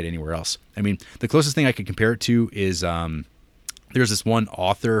not going to get anywhere else. I mean, the closest thing I could compare it to is there's this one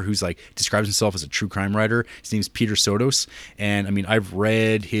author who's like describes himself as a true crime writer. His name's Peter Sotos, and I mean I've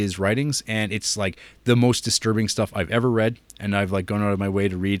read his writings, and it's like the most disturbing stuff I've ever read. And I've like gone out of my way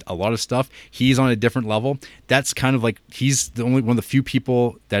to read a lot of stuff. He's on a different level. That's kind of like he's the only one of the few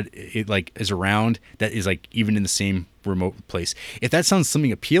people that it like is around that is like even in the same remote place. If that sounds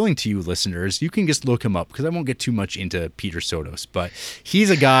something appealing to you listeners, you can just look him up because I won't get too much into Peter Sotos, but he's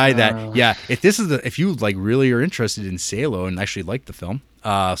a guy that if you like really are interested in Salo and actually like the film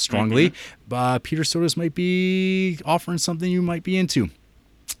strongly, Peter Sotos might be offering something you might be into.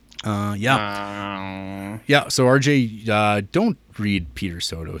 So RJ, don't read Peter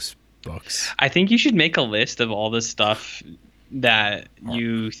Sotos books. I think you should make a list of all the stuff that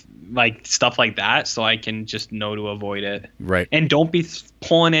you like, stuff like that, so I can just know to avoid it. Right. And don't be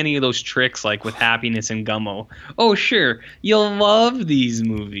pulling any of those tricks like with Happiness and Gummo. Oh, sure, you'll love these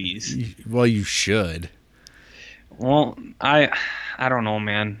movies. Well, you should. Well, I don't know,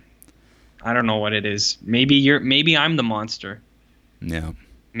 man. I don't know what it is. Maybe I'm the monster. Yeah.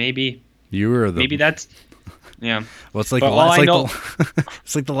 Maybe. You were the. Maybe that's. Yeah. Well, it's like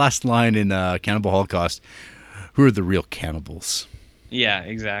it's like the last line in Cannibal Holocaust. Who are the real cannibals? Yeah,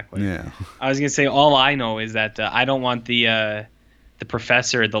 exactly. Yeah. I was gonna say all I know is that I don't want the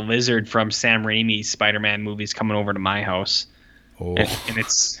professor, the lizard from Sam Raimi's Spider-Man movies coming over to my house. Oh. And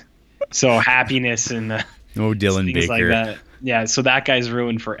it's so Happiness and Dylan things Baker. like that. Yeah. So that guy's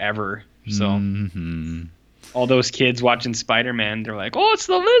ruined forever. So. All those kids watching Spider-Man, they're like, "Oh, it's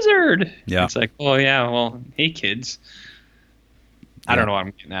the lizard." Yeah. It's like, "Oh yeah, well, hey kids." I don't know what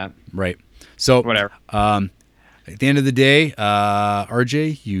I'm getting at. Right. So whatever. At the end of the day,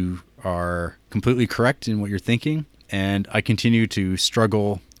 RJ, you are completely correct in what you're thinking, and I continue to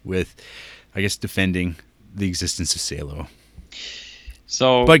struggle with, I guess, defending the existence of Salo.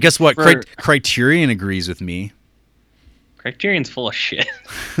 So, but guess what? Criterion agrees with me. Criterion's full of shit.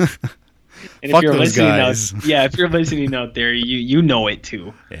 And Fuck if you're those guys. if you're listening out there, you know it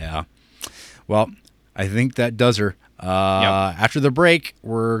too. Yeah. Well, I think that does her. After the break,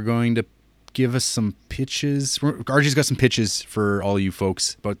 we're going to give us some pitches. RJ's got some pitches for all you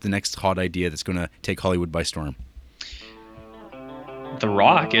folks about the next hot idea that's going to take Hollywood by storm. The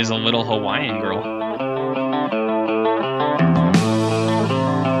Rock is a little Hawaiian girl.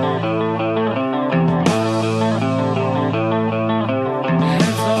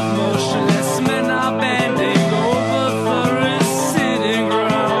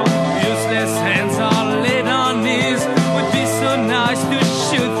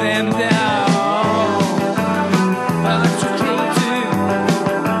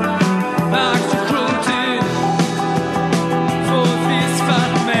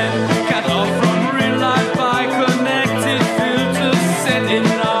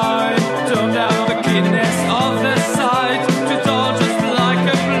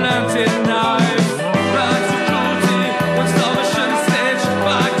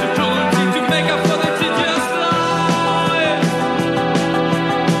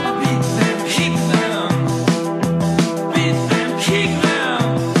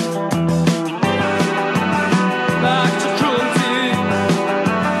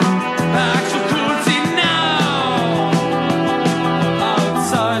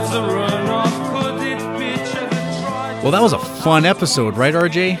 Well, that was a fun episode, right,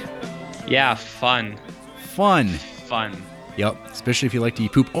 RJ? Yeah, fun. Fun. Yep, especially if you like to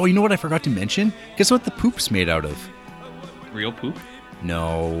eat poop. Oh, you know what I forgot to mention? Guess what the poop's made out of? Real poop?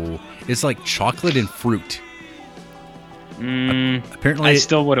 No. It's like chocolate and fruit. Apparently, I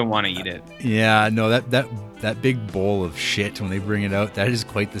still wouldn't want to eat it. Yeah, no, that big bowl of shit when they bring it out, that is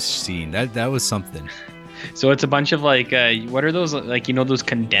quite the scene. That was something. So it's a bunch of like, what are those, like, you know, those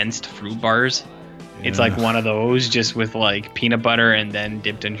condensed fruit bars? Yeah. It's like one of those just with like peanut butter and then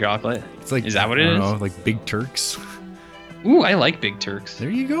dipped in chocolate. It's like, is that what it is? Know, like Big Turks. Ooh, I like Big Turks. There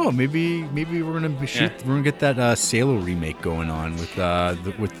you go. Maybe we're gonna we're gonna get that Salo remake going on with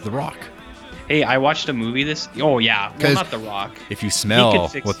The Rock. Hey, I watched a movie Oh yeah, well, not The Rock. If you smell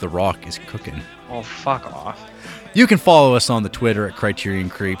what The Rock is cooking. Oh, fuck off. You can follow us on the Twitter at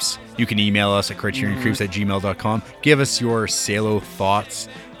Criterion Creeps. You can email us at criterioncreeps@gmail.com. Give us your Salo thoughts.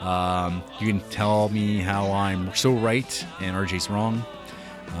 You can tell me how I'm so right and RJ's wrong.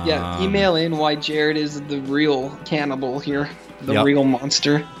 Yeah, email in why Jared is the real cannibal here, the real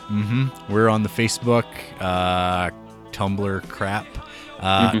monster. Mm-hmm. We're on the Facebook, Tumblr crap,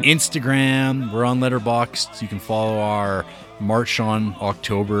 Instagram. We're on Letterboxd. You can follow our March on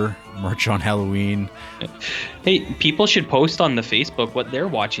October, March on Halloween. Hey, people should post on the Facebook what they're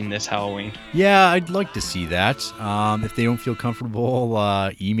watching this Halloween. Yeah, I'd like to see that. If they don't feel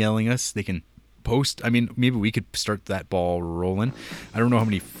comfortable emailing us, they can post. I mean, maybe we could start that ball rolling. I don't know how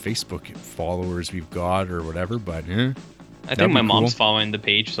many Facebook followers we've got or whatever, but I think my mom's following the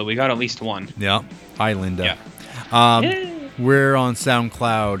page, so we got at least one. Yeah. Hi, Linda. Yeah. We're on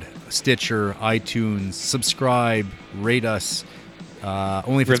SoundCloud, Stitcher, iTunes. Subscribe, rate us.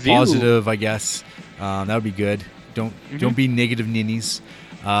 Only if it's positive, I guess. That would be good. Don't be negative ninnies.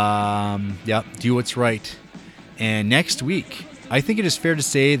 Do what's right. And next week, I think it is fair to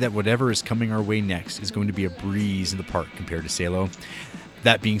say that whatever is coming our way next is going to be a breeze in the park compared to Salo.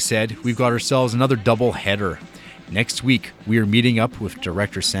 That being said, we've got ourselves another double header. Next week, we are meeting up with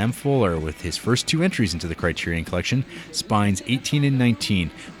director Sam Fuller with his first 2 entries into the Criterion Collection, Spines 18 and 19.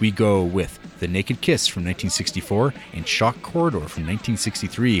 We go with The Naked Kiss from 1964 and Shock Corridor from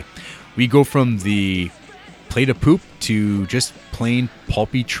 1963. We go from the plate of poop to just plain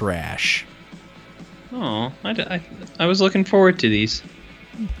pulpy trash. Oh, I was looking forward to these.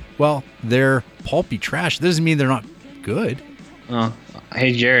 Well, they're pulpy trash. That doesn't mean they're not good. Oh,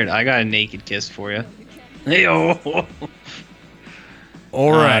 hey Jared, I got a Naked Kiss for you. Hey-oh.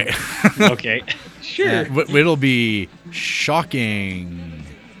 All right. Okay. Sure. But it'll be shocking.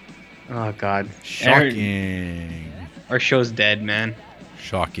 Oh, God. Shocking. Our show's dead, man.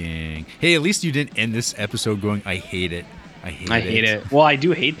 Shocking. Hey, at least you didn't end this episode going, I hate it. I hate it. Well, I do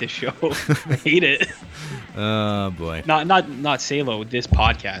hate this show. I hate it. Oh, boy. Not Salo, this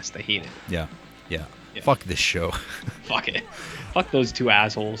podcast. I hate it. Yeah. Fuck this show. Fuck it. Fuck those 2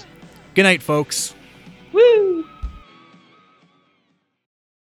 assholes. Good night, folks.